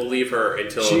doesn't believe her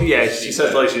until She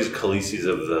says like she's Khaleesi's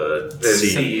of the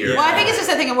sea. Yeah. Well, I think it's just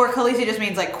a thing of where Khaleesi just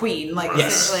means like queen, like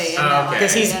Yes. essentially. Oh, and then, okay. like,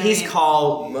 Because you know what I he's mean?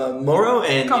 called Moro,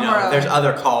 and Called Moro. there's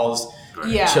other calls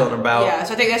yeah. chilling about. Yeah,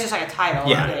 so I think that's just like a title. I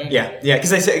Yeah, think. yeah. Because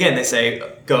they say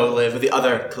go live with the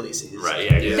other Khaleesi's. Right,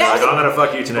 yeah. He's That like, was- I'm gonna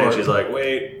fuck you tonight. Or- She's like,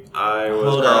 wait, I was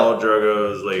Hold Khal up.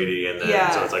 Drogo's lady, and then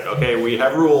Yeah. so it's like, okay, we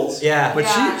have rules. Yeah. But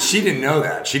Yeah. she didn't know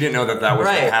that. She didn't know that was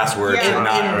Right. the password Yeah. to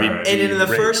not And- be and And in the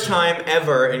raped. first time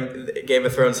ever in Game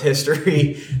of Thrones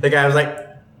history, the guy was like,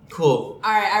 cool.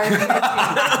 All right, I remember.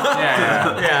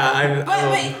 Yeah, Yeah.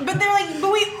 But they're like,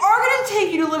 but we are gonna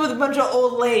take you to live with a bunch of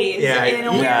old ladies Yeah, in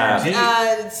a yeah.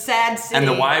 weird, sad city. And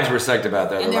the wives were psyched about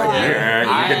that. And They're they're like, like-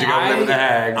 yeah, you get to go live with the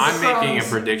hags. I'm making a Crones.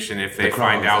 prediction if they The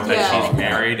find Crones. out that Yeah. she's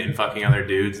married and fucking other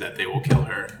dudes that they will kill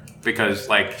her because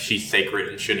like she's sacred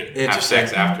and shouldn't have Interesting.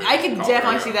 sex after. I could Khal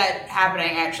definitely Drogo. see that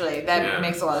happening. Actually, that Yeah.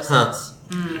 makes a lot of Huh. sense.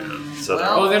 So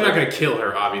Well- Oh, they're not going to kill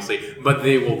her, obviously, but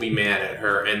they will be mad at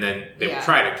her, and then they Yeah. will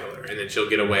try to kill her, and then she'll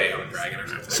get away on dragging her.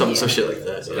 some shit like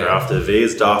that. they're off to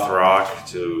Vase Dothrak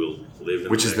to live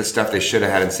in Which is the stuff they should have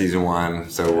had in season 1.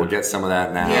 So we'll get some of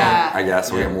that now. Yeah. I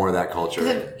guess we'll get more of that culture.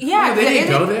 Yeah, they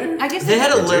didn't they- go there? I guess They had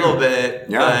a little bit.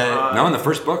 Yeah. No, in the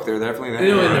first book, they're definitely there.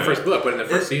 No, in the first book, but in the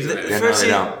first season, The they Yeah, didn't. no, first they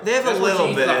season, don't. they have That's a where little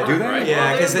she eats the bit. heart, Do they? right?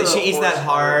 Yeah, because There's the she eats that horse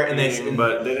heart, and thing,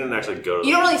 but they didn't actually go to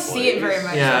You the don't really see it place. very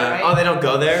much. yeah. though, right? Oh, they don't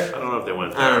go there. I don't know if they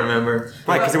went there. I don't remember.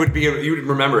 Right, because it would be, you would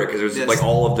remember it because it was Yes. like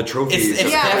all of the trophies.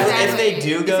 If, Yeah, if exactly. they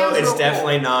do It go, sounds it's real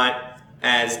definitely cool. not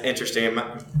as interesting.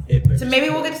 So maybe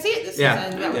we'll get to see it this Yeah,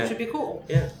 season, which yeah. should be cool.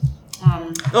 Yeah.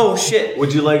 Oh shit!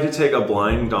 Would you like to take a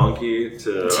blind donkey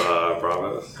to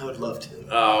Bravos? I would love to.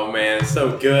 Oh man, it's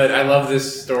so good. I love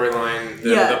this storyline,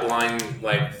 Yeah. the blind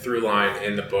like through line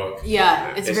in the book.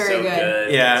 Yeah, it's very so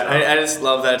good. Yeah, So- I just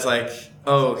love that. It's like,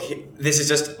 this is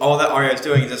just all that Arya is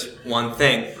doing is just one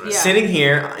thing. Yeah. Sitting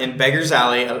here in Beggar's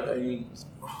Alley,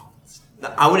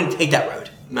 I wouldn't take that road.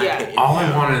 In my Yeah. opinion. All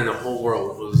I wanted in the whole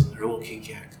world was her little Kit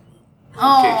Kat.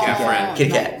 Oh, Kit Kat friend.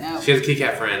 Kit Kat. No. She has a Kit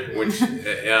Kat friend, which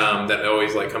that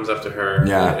always like comes up to her,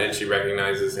 Yeah. and she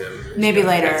recognizes him. Maybe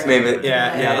later. Maybe,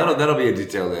 yeah, Yeah, that'll be a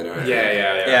detail later.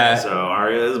 Yeah. Yeah. So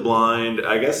Arya is blind.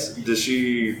 I guess does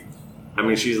she? I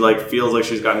mean, she's like feels like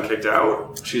she's gotten kicked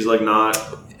out. She's like not.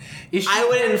 I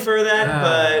would infer that,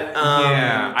 but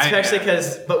yeah, especially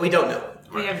because, but we don't know.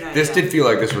 We have no This idea. did feel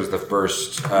like this was the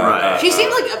first Right. She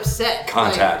seemed like upset.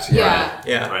 Contact, Like, yeah.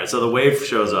 Yeah. Right. So the wave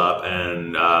shows up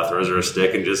and throws her a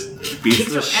stick and just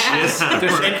beats the shit out of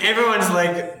her. And everyone's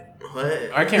like,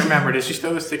 what? I can't remember. Does she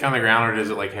throw the stick on the ground, or does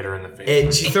it like hit her in the face?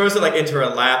 And she throws it like into her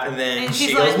lap, and then And she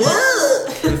she's goes, like,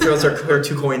 "Whoa!" and throws her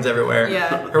 2 coins everywhere.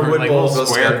 Yeah. Her wood like bowl little goes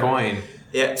square square. coin.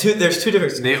 Yeah, there's 2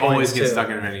 different. They always coins, get too. stuck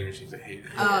in her hand, and she's like, "Hey,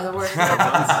 Oh, the worst.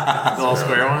 the little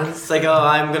square ones." It's like, oh,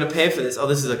 I'm gonna pay for this. Oh,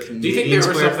 this is a Canadian Do you think there was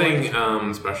square something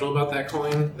coin. special about that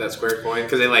coin, that square coin?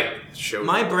 Because they like showed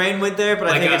My brain went there, but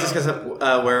I Like think a- it's just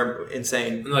because we're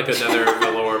insane. like another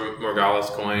Valor Morghulis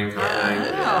coin kind of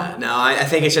thing. Oh. No, I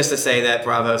think it's just to say that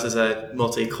Bravos is a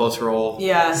multicultural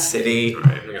Yeah. city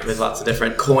Right, we got- with lots of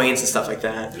different coins and stuff like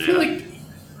that. I feel like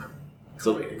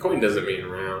coin doesn't mean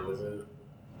round, does it?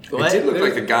 What? It did look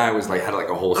like the guy was like had like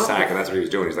a whole sack, and that's what he was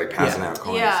doing. He's like passing out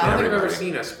coins. Yeah. I to don't think I've ever everybody.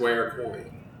 seen a square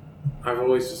coin. I've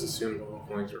always just assumed all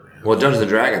coins are round. Well, Dungeons and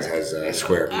Dragons has a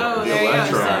square. Oh, there you go.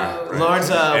 Electron. So, Lawrence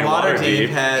And Waterdeep Waterdeep.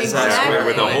 has Exactly. square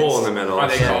with a hole in the middle. Are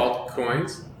they Yeah. called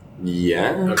coins?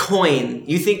 Yeah. Coin.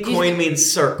 You think coin means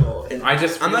circle? And I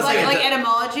just I'm not like, saying like that-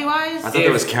 etymology wise? I thought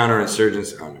there was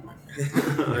counterinsurgency. Oh, never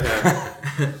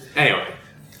mind. Anyway,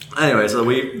 Anyway, so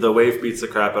the waif beats the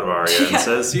crap out of Arya and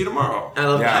says, "See you tomorrow." I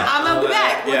love Yeah. that. I'm gonna be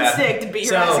back with Yeah. a stick to beat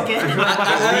your So- ass again.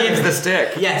 Leaves the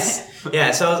stick. Yes.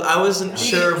 Yeah. So I wasn't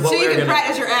sure what so we you were can gonna.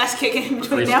 practice your ass kicking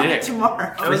between Free now stick. and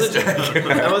tomorrow. I wasn't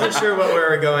sure what we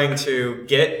were going to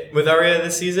get with Arya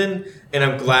this season, and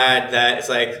I'm glad that it's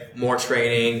like more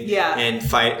training, Yeah. and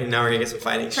fight, and now we're gonna get some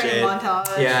fighting Training shit.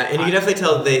 montage. Yeah, and you can definitely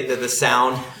tell that the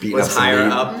sound Beating was up some higher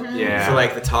meat. up Yeah. for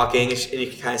like the talking, and you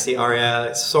can kind of see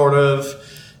Arya sort of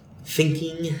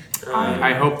thinking.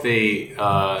 I hope they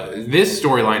this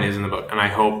storyline is in the book, and I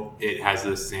hope it has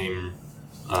the same.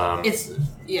 It's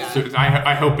yeah. So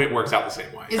I hope it works out the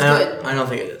same way It's good. I don't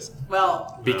think it is.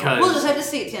 Well, because we'll just have to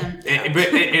see, Tim.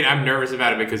 and I'm nervous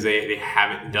about it because they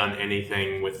haven't done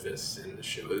anything with this in the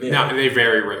show. Yeah. No, they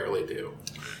very rarely do.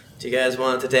 Do you guys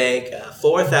want to take a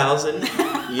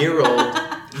 4,000-year-old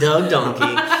Doug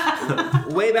Donkey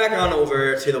way back on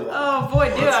over to the wall? Oh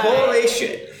boy, do I! Holy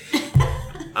shit!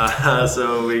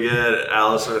 So we get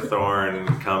Alistair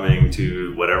Thorne coming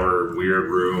to whatever weird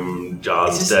room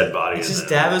Jaws' dead body It's is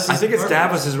just in. Davos. I think it's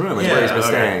Davos' room. Is where he's been okay.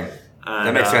 staying. And,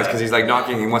 That makes sense because he's like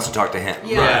knocking. He wants to talk to him.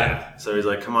 Yeah. Right. So he's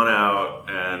like, "Come on out,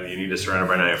 and you need to surrender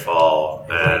by nightfall."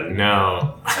 And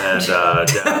No. That was our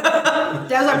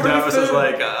Davos food. is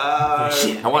like,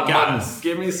 I want mutton.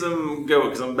 "Give me some goat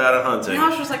because I'm bad at hunting." And I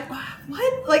was just like, what?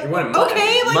 Like, You want mutton?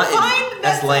 okay, like Mutton. fine.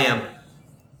 That's lamb.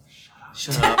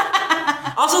 Shut up.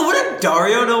 Also, wouldn't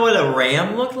Dario know what a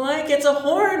ram looked like? It's a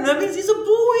horn. That means he's a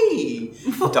boy.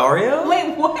 Dario?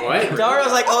 Wait, what? What?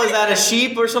 Dario's like, oh, is that a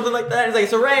sheep or something like that? He's like,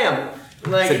 it's a ram.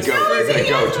 Like, It's a goat. No, It's a yes,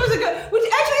 goat. it was a goat. Which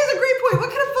actually is a great point. What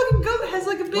kind of fucking goat has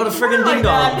like a big What a horn friggin' like ding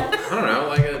dong. that? I don't know,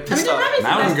 like a. I mean, there might be some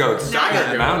Mountain nice- goats. Now I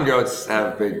gotta- Mountain goats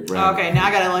have big brains. Okay, now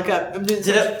I gotta look up. Did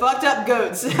it- Fucked up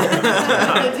goats. Dude,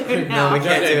 No, we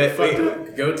can't do it.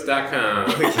 Goats.com.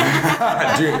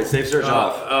 Dude, safe search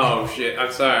off. Oh shit!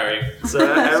 I'm sorry. So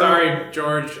everyone- Sorry,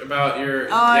 George, about your.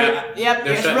 Oh, Yep. yep.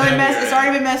 They're It's shutting really down messed. your- It's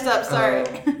already been messed up. Sorry.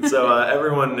 So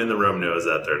everyone in the room knows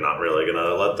that they're not really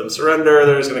gonna let them surrender.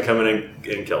 They're just gonna come in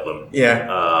and kill them. Yeah.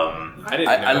 I didn't.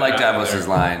 I know like that Davos's either.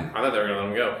 line. I thought they were gonna let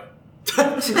him go.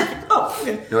 Oh,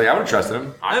 okay. You're like, I would have trusted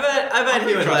him. I bet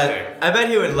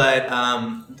he would let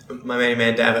my main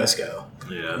man Davos go.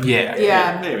 Yeah. Yeah.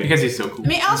 Yeah. Maybe. Because he's so cool. I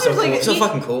mean, Alistair's so like cool. So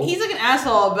fucking cool. He's like an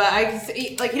asshole, but I can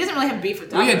see, like he doesn't really have beef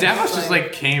with Well, Davos. yeah, Davos just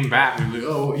like came back and was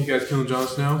like, "Oh, you guys killing Jon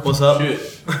Snow? What's up?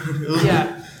 Shit."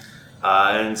 yeah.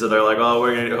 And so they're like, "Oh,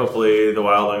 we're gonna hopefully the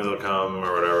wildlings will come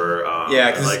or whatever."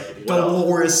 Yeah, because like what else?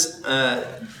 Dolores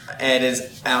Ed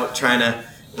is out trying to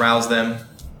rouse them.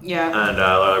 Yeah. And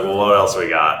they're like, "Well, what else we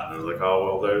got?" And I was like, "Oh,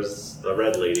 well, there's the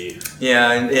red lady."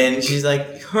 Yeah, and she's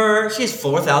like, she's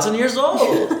 4,000 years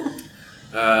old.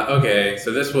 Okay,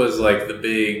 so this was like the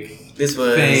big This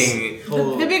was thing.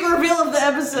 The big reveal of the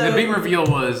episode. The big reveal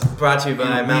was brought to you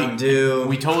by Mountain Dew.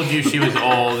 we told you she was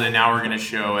old, and now we're gonna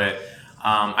show it.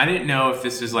 I didn't know if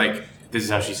this is like this is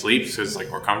how she sleeps, so it's like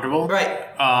more comfortable. Right.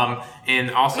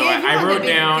 And also, Yeah, you I want wrote that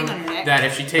big down thing on your neck. that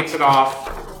if she takes it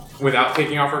off without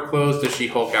taking off her clothes, does she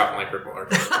Hulk out and like rip her?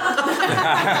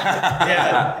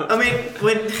 Yeah. I mean,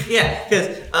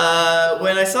 because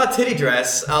when I saw titty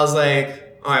dress, I was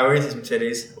like, all right, we're gonna see some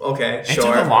titties. Okay, It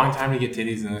sure. took a long time to get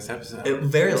titties in this episode.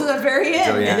 Very to long. the very end.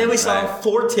 So, yeah. And then we saw Right.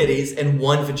 4 titties and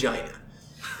 1 vagina.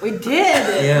 We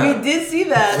did. Yeah. We did see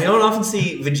that. We don't often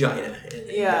see vagina. In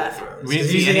Yeah. Game of Thrones. We didn't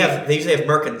They see usually any- have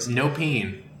Merkins. No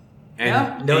peen. And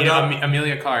Yeah. No, you know, no.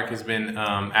 Amelia Clark has been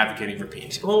advocating for peen.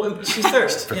 Well, she's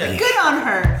thirst. Yeah. Good on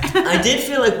her. I did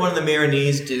feel like one of the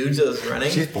Marinese dudes that was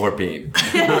running. She's 4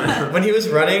 When he was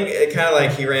running, it kind of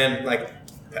like he ran like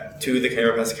to the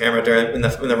camera, past the camera during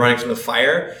when they're running from the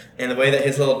fire, and the way that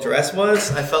his little dress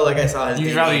was, I felt like I saw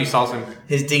You'd rather you saw some.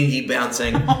 his dinghy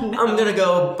bouncing. I'm gonna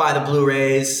go buy the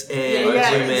Blu-rays and Yeah,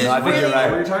 zoom in. No, I think you're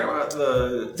right. Were you talking about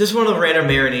the? Just one of the random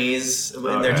Marinese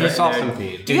when they're Okay. You saw they're- some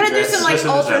peen. You gotta do some like Just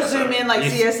in this ultra episode. zoom in, like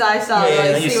You- CSI style.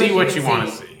 Yeah, like, You see what you can want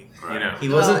to see. You know. He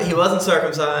wasn't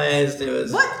circumcised. It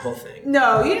was What? the whole thing.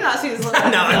 No, you did not see this. Little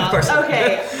No, of course not.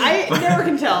 Okay, I never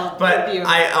can tell. But with you.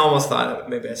 I almost thought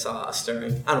maybe I saw a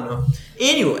stirring. I don't know.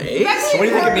 Anyway, Back to So what do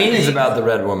you think it your means thing. about the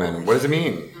red woman? What does it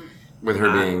mean with her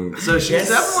being? So she's Yes.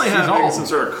 definitely She's having old. some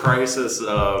sort of crisis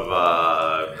of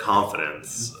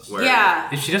confidence. Where Yeah.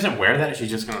 If she doesn't wear that, is she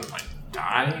just gonna like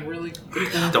die really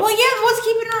quickly. Well, yeah, what's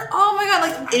keeping her? Oh my god,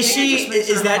 like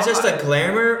Is that just a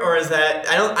glamour, or is that?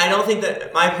 I don't think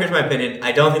that. Here's my opinion.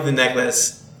 I don't think the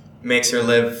necklace makes her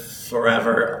live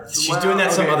forever. She's doing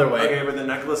that some other way. Okay, but the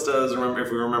necklace does. Remember, if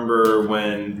we remember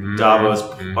when Davos,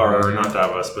 or not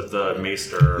Davos, but the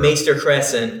Maester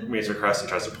Crescent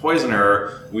tries to poison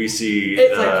her, we see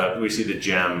the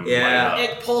gem. Yeah. light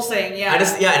up. it pulsing. Yeah,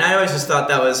 and I always just thought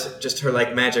that was just her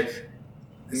like magic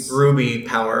ruby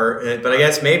power. But I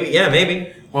guess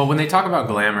maybe. Well, when they talk about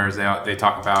glamours, they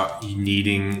talk about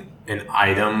needing an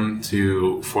item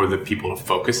for the people to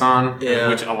focus on,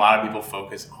 which a lot of people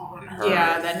focus on her.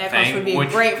 Yeah, that necklace thing, would be which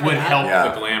great for would that.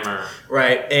 help the glamour.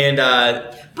 Right, and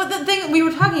But the thing we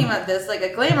were talking about this, like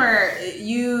a glamour,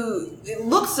 it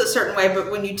looks a certain way, but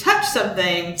when you touch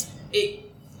something,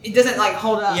 it doesn't like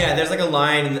hold up. yeah, there's like a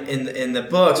line in the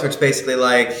books which basically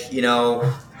like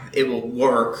it will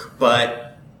work,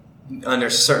 but under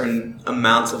certain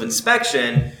amounts of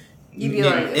inspection. You'd be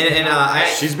like,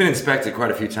 She's been inspected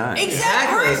quite a few times.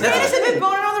 exactly. Her status has been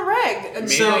boning on the reg.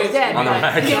 So She's dead. on the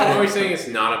reg. Yeah. Are we saying it's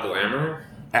not a glamour?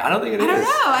 I don't think it is. I don't know.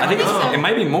 I think don't think so. it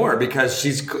might be more because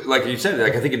she's like you said.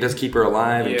 Like I think it does keep her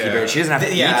alive and keep her. She doesn't have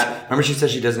to eat. Remember, she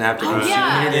says she doesn't have to consume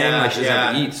anything. Like she doesn't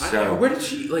have to eat. So where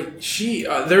did she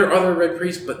there are other red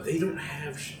priests, but they don't have.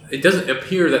 It doesn't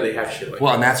appear that they have shit like.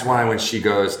 Well, and that's why when she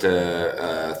goes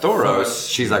to Thoros,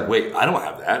 she's like, "Wait, I don't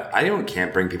have that.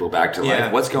 Can't bring people back to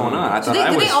life. What's going on?" I thought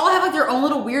do they all have like their own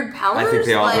little weird powers? I think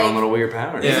they all have their own little weird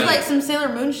powers. Is it like some Sailor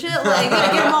Moon shit? Like,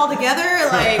 gotta get them all together?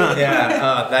 Like,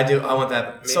 I want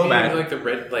that so bad. Like the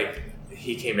red, like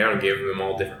he came down and gave them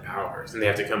all different powers, and they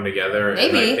have to come together.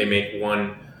 Maybe. And, like, they make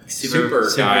one super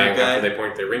guy after they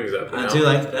point their rings up. I do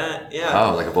like that. Yeah.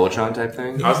 Oh, like a Voltron type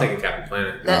thing. I was thinking Captain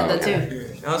Planet. that too.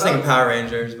 I was thinking Power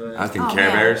Rangers, but I was thinking Oh, Care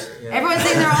man. Bears. Everyone's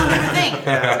saying their own different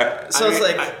thing. So it's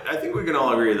like I think we can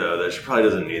all agree though that she probably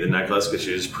doesn't need the necklace because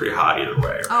she's pretty hot either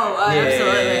way. Right? Oh,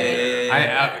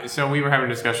 absolutely. So we were having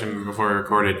a discussion before we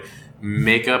recorded.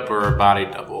 Makeup or a body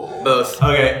double? both.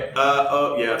 Okay.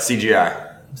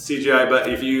 CGI, but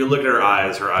if you look at her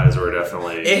eyes were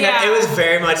definitely. It was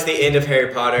very much the end of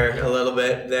Harry Potter, a little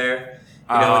bit there.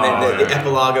 The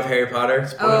epilogue of Harry Potter.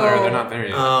 Spoiler, they're not there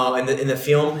yet. Oh, in the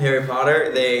film Harry Potter,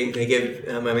 they give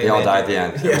They all die at the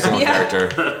end. Every single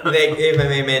character. They gave my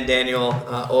main man Daniel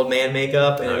old man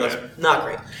makeup, and it was not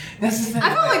great. I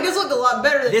felt like this looked a lot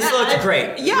better than This that. looked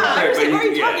great. Yeah, I was like, what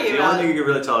are you talking The about? only thing you could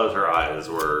really tell is her eyes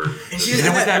were. And she And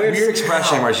it was that weird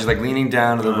expression where she's like leaning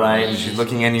down to the right and she's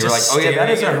looking in and you're like, Just oh yeah, that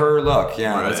is a staring at her look.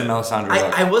 Yeah, Right. that's a Melisandre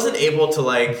look. I wasn't able to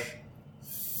like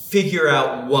figure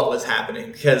out what was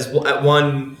happening because at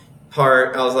one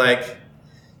part I was like,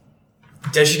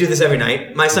 does she do this every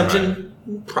night? My assumption,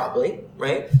 probably,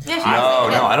 right? Yeah, she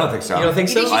No, I don't think so. You don't think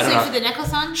You so? think I she don't sleeps know. with the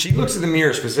necklace on? She looks at the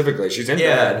mirror specifically. She's in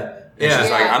Yeah. bed. And Yeah.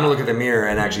 she's like, Yeah. I'm gonna look at the mirror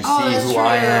and actually Oh, see that's who true.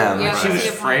 I am. Yeah, She was That's a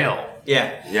good point. frail.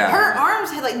 Yeah. Yeah. Her arms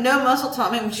had like no muscle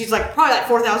tone. I mean, she's like probably like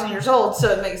 4,000 years old,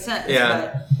 so it makes sense.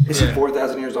 Yeah. Is she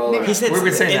 4,000 years old? He said We've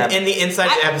been saying that. in the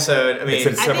inside episode. I mean, It's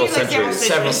But I several think it's like centuries.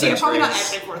 Several centuries. Probably not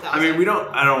centuries. actually 4,000. I mean,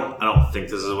 I don't think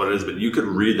this is what it is, but you could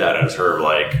read that as her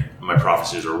like, my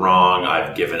prophecies are wrong.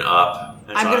 I've given up.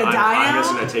 And I'm gonna die I'm now?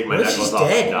 just gonna take my What if necklace she's off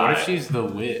dead? and die. What if she's the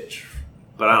witch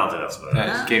But I don't think that's what it is.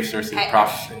 that gave Cersei the Hey.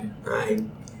 prophecy?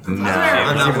 I'm No,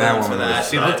 not even that willing for woman that. was-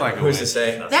 She looked like a Who's to witch.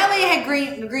 say? That lady had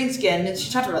green skin, and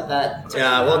she talked about that.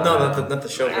 Yeah. Well, no, not the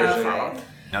show version. Okay.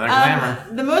 Another glamour.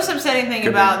 The most upsetting thing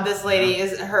about this lady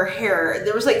is her hair.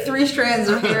 There was like 3 strands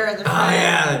of hair in the front,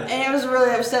 yeah. and it was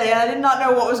really upsetting. I did not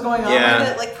know what was going on Yeah. with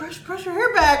it. Like, push your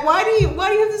hair back. Why do you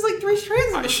have this like 3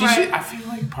 strands in the She front? should. I feel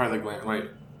like part of the glamour, like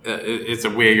it's a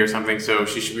wig or something, so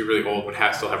she should be really old, but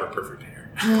still have her perfect hair.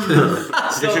 They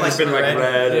should have just been like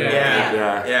red. and-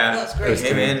 Yeah. Yeah. That's great.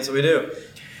 Hey man, that's what we do.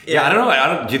 Yeah, I don't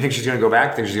know. Do you think she's gonna go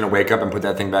back? Think she's gonna wake up and put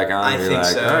that thing back on? I and be think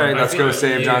like, so. All right, I let's feel go like-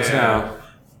 save Jon yeah. Snow.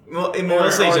 Well, it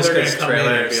mostly just they're because gonna come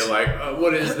in and trailers. be like,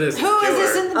 what is this? Who is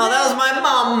this in the Oh, that was my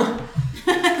mom.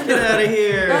 Get out of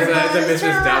here. It's a Mrs.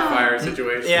 Turn around. Doubtfire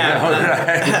situation.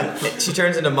 Yeah. She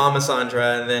turns into Mama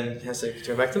Sandra and then has to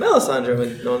turn back to Melisandre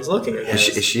when no one's looking. I guess.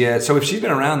 Is she so if she's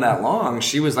been around that long,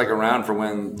 she was like around for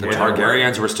when the Yeah.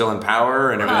 Targaryens were still in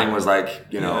power and everything was like,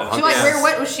 She like Yeah. where?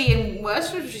 What was she in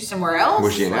West? Was she somewhere else?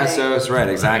 was she in Like- Essos? Right,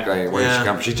 exactly. Where did Yeah. she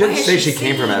come from? She didn't Where say has she she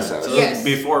came from seen- Essos. Yes.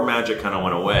 Before magic kind of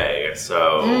went away,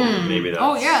 so maybe that's.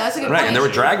 Oh yeah, that's a good Right, point. and there were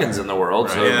dragons in the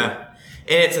world. So Yeah.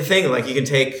 And it's a thing, like, you can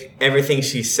take everything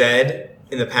she said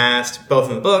in the past, both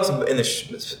in the books and in the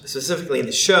specifically in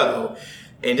the show,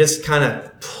 and just kind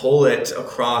of pull it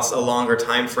across a longer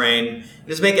time frame.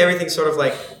 Just make everything sort of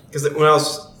like, because when I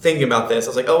was thinking about this, I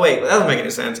was like, oh wait, that doesn't make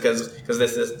any sense because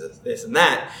this, and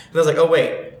that. And I was like, oh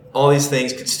wait, all these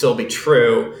things could still be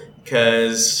true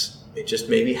because it just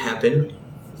maybe happened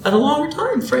at a longer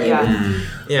time frame.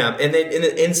 Yeah, and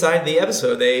they inside the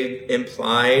episode they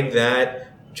implied that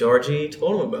Georgie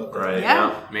told him about that. Right.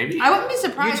 Yeah. Maybe. I wouldn't be You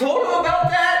surprised. told him about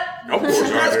that? Of course I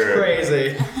That's did.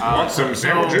 crazy. Want some So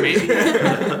sandwiches?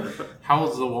 maybe. How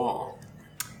old's the wall?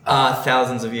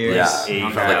 Thousands of years. Yeah.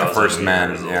 8,000 Like the first man,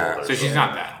 years old yeah. or So she's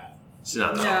not that. She's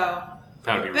not that. No.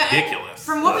 That would be But ridiculous.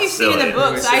 From what That's we've seen in silly. the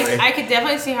books, Really silly. I could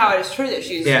definitely see how it is true that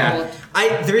she's Yeah. old.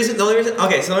 The only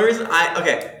reason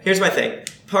here's my thing.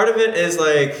 Part of it is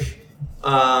like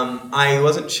I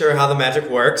wasn't sure how the magic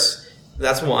works.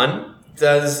 That's one.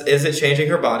 Is it changing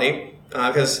her body?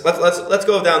 Because let's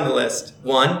go down the list.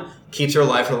 One, keeps her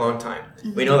alive for a long time.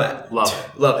 We know that. Love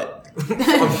it. Love it.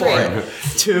 I'm for it.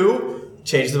 Two,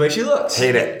 changes the way she looks.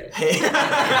 Hate it. You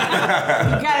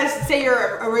gotta say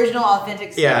your original, authentic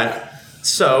self. Yeah.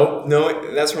 So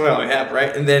no, that's what I have,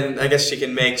 right? And then I guess she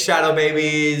can make shadow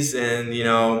babies, and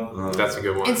That's a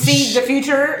good one. And see the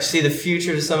future. see the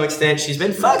future to some extent. She's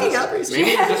been fucking up recently.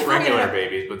 Maybe Yeah, just regular fucking-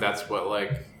 babies, but that's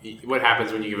what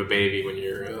happens when you give a baby when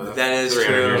you're That is 300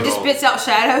 true. years It just old. spits out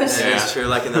shadows. That is true,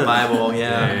 like in the Bible.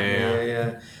 Yeah.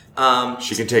 Yeah.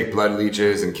 She can take blood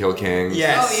leeches and kill kings.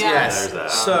 Yes. Oh, yeah. Yes. There's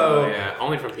that. So yeah,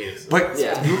 only from penis. But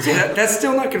Yeah. that's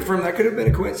still not confirmed. That could have been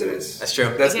a coincidence. that's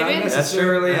true. That's It not could be.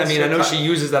 necessarily. That's I mean, true. I know she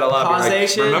uses that a lot. being like,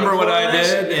 Causation, remember what I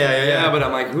correlation? did? Yeah. But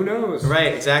I'm like, who knows?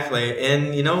 Right. Exactly.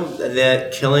 And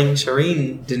that killing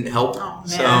Shireen didn't help. Oh,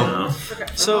 So. man.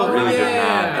 So Really did yeah.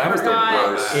 not. That was the Forgot.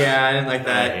 worst. yeah, I didn't like I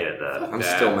that. hated that. I'm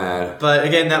still mad. But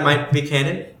again, that might be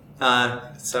canon.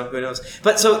 So who knows?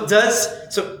 But so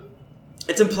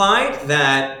it's implied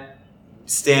that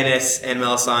Stannis and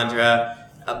Melisandre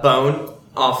bone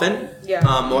often. Yeah.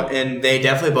 And they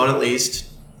definitely bone at least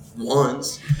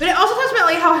once. But it also talks about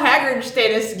like how haggard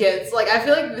Stannis gets. Like I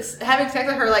feel like having sex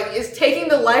with her is taking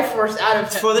the life force out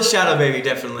of him. For the shadow baby,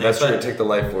 definitely. That's but, true. Take the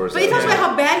life force. But he out talks of it. about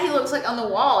how bad he looks like on the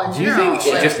wall. In Do you general. think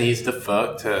she Like, just needs to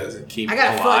fuck to keep I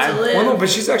got a foot alive? to live. Well, no, but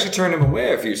she's actually turned him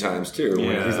away a few times too. When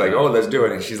Yeah. he's like, "Oh, let's do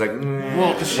it," and she's like,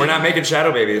 Well, 'cause "We're not making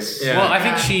shadow babies." Yeah. Well, I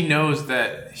think she knows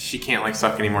that she can't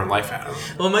suck any more life out of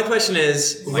him. Well, my question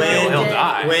is Like he'll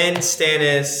die. when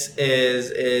Stannis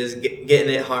is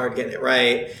getting it hard, getting it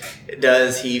right,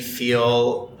 does he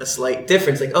feel a slight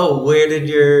difference? Like, oh, where did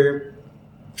your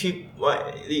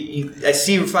I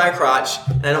see fire crotch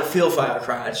and I don't feel fire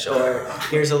crotch, or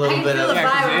here's a I little can bit feel of the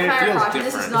fire it on fire feels crotch, and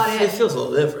this is different. not it it. feels a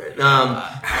little different.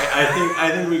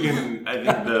 I think we can. I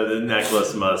think the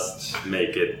necklace must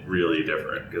make it really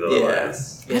different because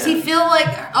otherwise, Does he feel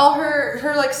like all her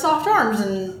soft arms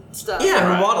and stuff? Yeah, her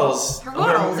Right. waddles. Her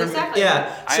waddles, exactly.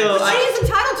 Yeah. So Which she is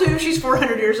entitled to if she's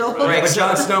 400 years old. Right. But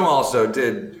Jon Snow also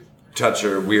did touch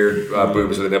her weird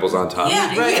boobs with the nipples on top. Yeah,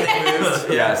 Right. yes.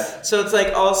 Yes. So it's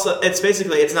like also it's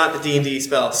basically it's not the D&D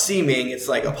spell seeming, it's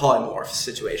like a polymorph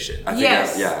situation. I think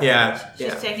Yes. Yeah.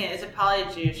 She's taking it as a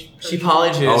polyjuice. She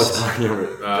polyjuiced. Oh, it's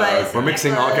But we're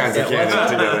mixing all kinds of Yeah, canon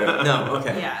together. No,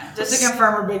 okay. Yeah, just to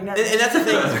confirm her big nerd. And that's the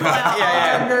thing.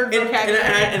 yeah. Nerd vocabulary.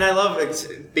 And I love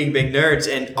being big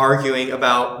nerds and arguing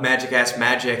about magic-ass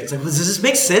magic. It's like, well, does this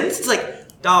make sense? It's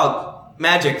like, dog,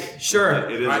 magic, sure.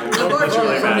 it is.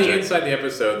 Unfortunately, From the magic. inside the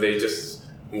episode, they just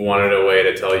wanted a way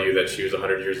to tell you that she was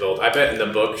 100 years old. I bet in the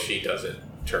book she doesn't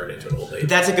turn into an old lady.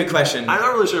 That's a good question. I'm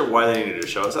not really sure why they needed to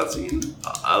show us that scene,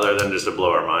 other than just to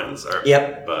blow our minds.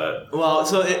 Yep. But Well,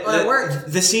 so Well, it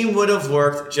worked. The scene would have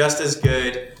worked just as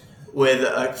good with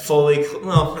a fully.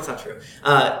 Well, that's not true.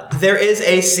 There is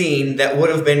a scene that would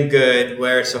have been good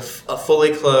where it's a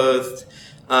fully clothed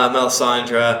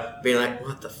Melisandre being like,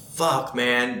 "What the fuck,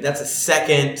 man? That's a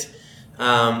second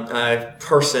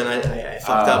person I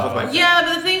fucked up with my." Yeah,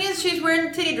 but the thing is, she's wearing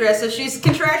a titty dress, so she's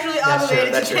contractually That's true,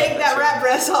 obligated that's to true, take that's that wrap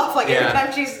dress off Yeah. every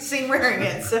time she's seen wearing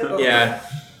it. So Yeah,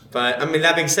 but I mean,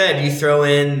 that being said, you throw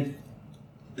in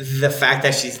the fact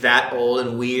that she's that old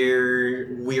and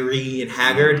weary and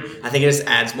haggard, I think it just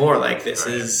adds more. Like this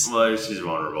is, well, she's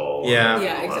vulnerable. yeah,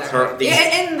 yeah, Well, that's exactly. her- these- Yeah,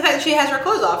 and the fact that she has her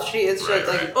clothes off. She is Right,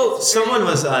 like, right. Oh, someone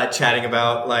was chatting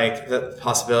about like the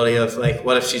possibility of like,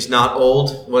 what if she's not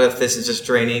old? What if this is just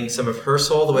draining some of her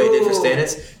soul the way it did for Ooh.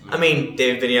 Stannis? I mean,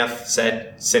 David Benioff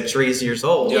said centuries years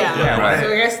old. yeah, right.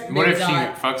 So I guess What maybe if she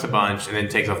not. fucks a bunch and then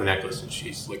takes off the necklace and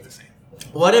she's the same?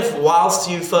 What if whilst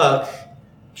you fuck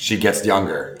She gets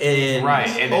younger. and Right,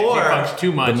 and then or she fucks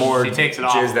too much. the more she takes it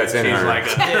off. jizz that's in she's her. like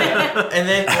and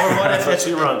then or what if That's what it's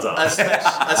she runs on.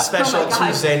 a special Oh my God.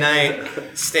 Tuesday night,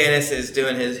 Stannis is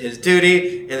doing his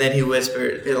duty, and then he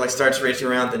whispers, it like starts reaching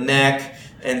around the neck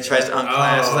and tries to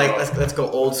unclasp. He's like, let's go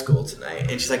old school tonight,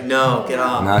 and she's like, no, get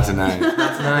off, Not tonight.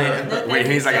 not tonight. Wait,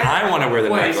 he's like, I want to wear the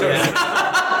Wait, necklace. so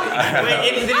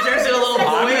Wait, and then he turns into a little boy.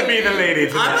 I'm gonna be the lady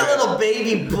tonight. I'm a little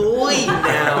baby boy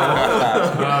now.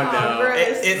 Oh no.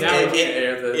 Now we can't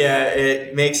air this. Yeah,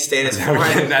 it makes Stannis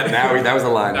that was the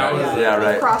line. That was- yeah,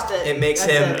 right. Crossed it. It makes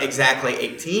That's him it. exactly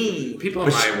 18. People in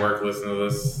my work listen to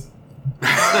this.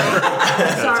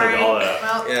 Sorry. Take all that.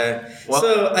 Well, Yeah. Well-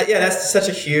 So yeah, that's such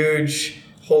a huge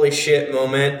holy shit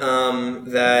moment.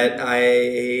 That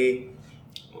I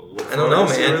don't know,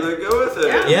 See man. where they go with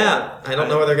it. Yeah, I don't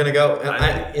know where they're gonna go.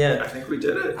 I Yeah, think we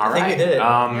did it. All I think right. we did it.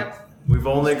 Yep. We've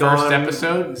only First gone.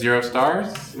 episode, 0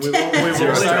 stars. We've Zero only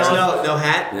stars, gone. no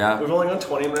hat. Yeah. We've only gone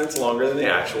 20 minutes longer than the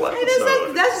actual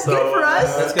episode. That's good for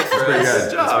us. That's good for pretty us. good.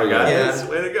 Good job, That's guys. Yeah.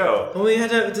 Way to go. Well, we had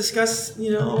to discuss,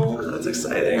 That's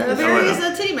exciting. The various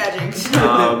titty magic.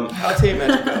 I'll tell you,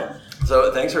 Magic go.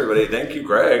 So thanks everybody. Thank you,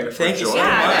 Greg. for Thank you so joining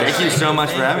Yeah. us. Thank you so much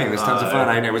for Thank having me. It was tons of fun.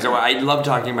 I love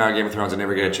talking about Game of Thrones. I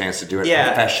never get a chance to do it Yeah.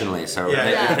 professionally. So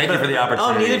Yeah. thank you for the Oh,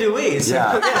 opportunity. neither do we. So,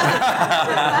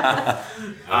 Yeah.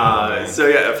 So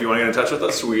yeah, if you want to get in touch with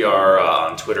us, we are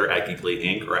on Twitter at Geekly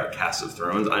Inc. or at Cast of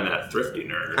Thrones. I'm at Thrifty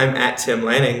Nerd. I'm at Tim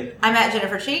Lanning. I'm at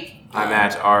Jennifer Cheek. I'm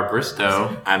at R.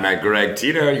 Bristow. I'm at Greg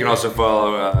Tito. You can also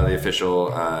follow the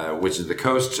official Wizards of the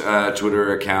Coast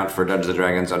Twitter account for Dungeons &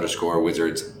 Dragons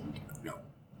 _Wizards. No.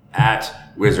 At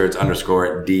Wizards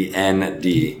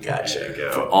 _DND. There you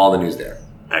For go. all the news there.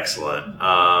 Excellent.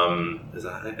 Is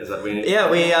that we? Yeah,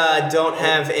 we don't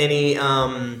have any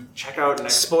Check out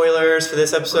next. spoilers for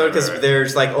this episode because Right.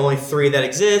 there's like only 3 that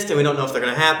exist and we don't know if they're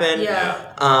gonna happen. Yeah.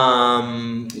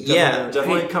 Yeah.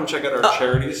 Definitely come check out our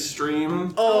charity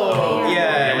stream. Oh,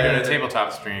 Yeah, we're doing yeah. a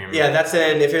tabletop stream. Yeah, that's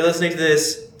in. If you're listening to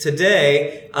this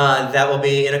today, that will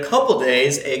be in a couple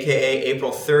days, aka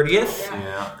April 30th.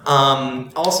 Yeah.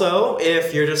 Also,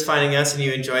 if you're just finding us and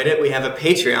you enjoyed it, we have a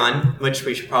Patreon, which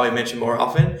we should probably mention more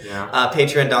often. Yeah.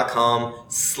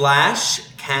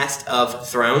 Patreon.com/Cast of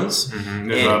Thrones.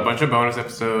 There's a bunch of bonus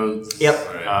episodes. Yep.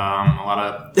 A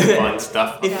lot of fun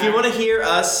stuff. If you want to hear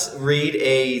us read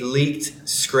a leaked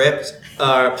script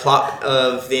or plot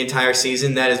of the entire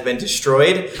season that has been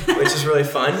destroyed, which is really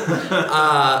fun,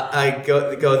 I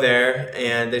go there,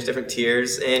 and there's different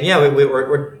tiers, and yeah,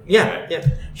 we're yeah.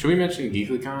 Should we mention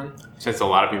GeeklyCon? Since a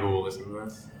lot of people will listen to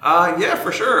this. Yeah,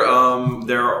 for sure.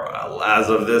 As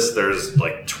of this, there's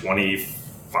like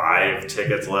 25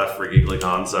 tickets left for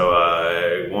GeeklyCon. So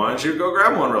why don't you go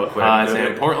grab one real quick? It's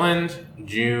in Portland,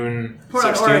 June.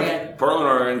 Portland, 16th, Oregon. Portland,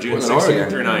 Oregon, June Portland, 16th Oregon.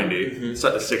 through 90.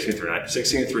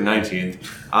 16th through 19th.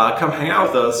 Come hang out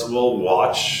with us. We'll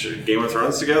watch Game of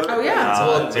Thrones together. Oh,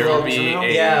 yeah. There will be a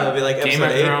Yeah, it'll be like Game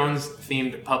episode of 8. Thrones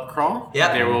themed pub crawl.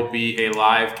 Yep. There will be a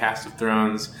live Cast of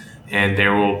Thrones, and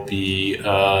there will be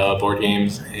board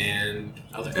games and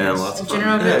other things. And lots of fun.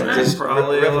 General good time. Just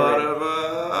probably a Revelry. lot of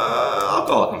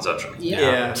alcohol consumption.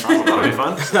 Yeah. That'll be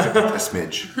fun. A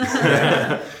smidge.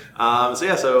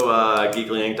 So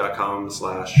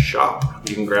geeklyinc.com/shop.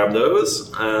 You can grab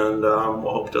those, and we'll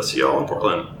hope to see y'all in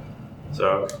Portland.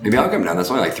 So Maybe I'll come down. That's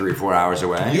only like 3 or 4 hours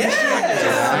away. Yeah, you should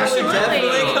Absolutely.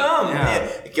 definitely come. Yeah.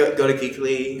 Go to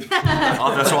Geekly.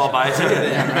 That's all I'll buy a ticket.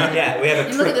 Yeah, we have a.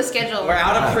 And look at the schedule. We're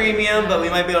out of premium, but we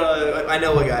might be able to. I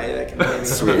know a guy that can. Maybe.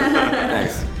 Sweet.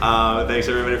 Thanks. thanks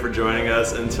everybody for joining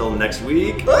us. Until next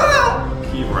week, keep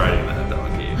riding that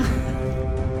donkey.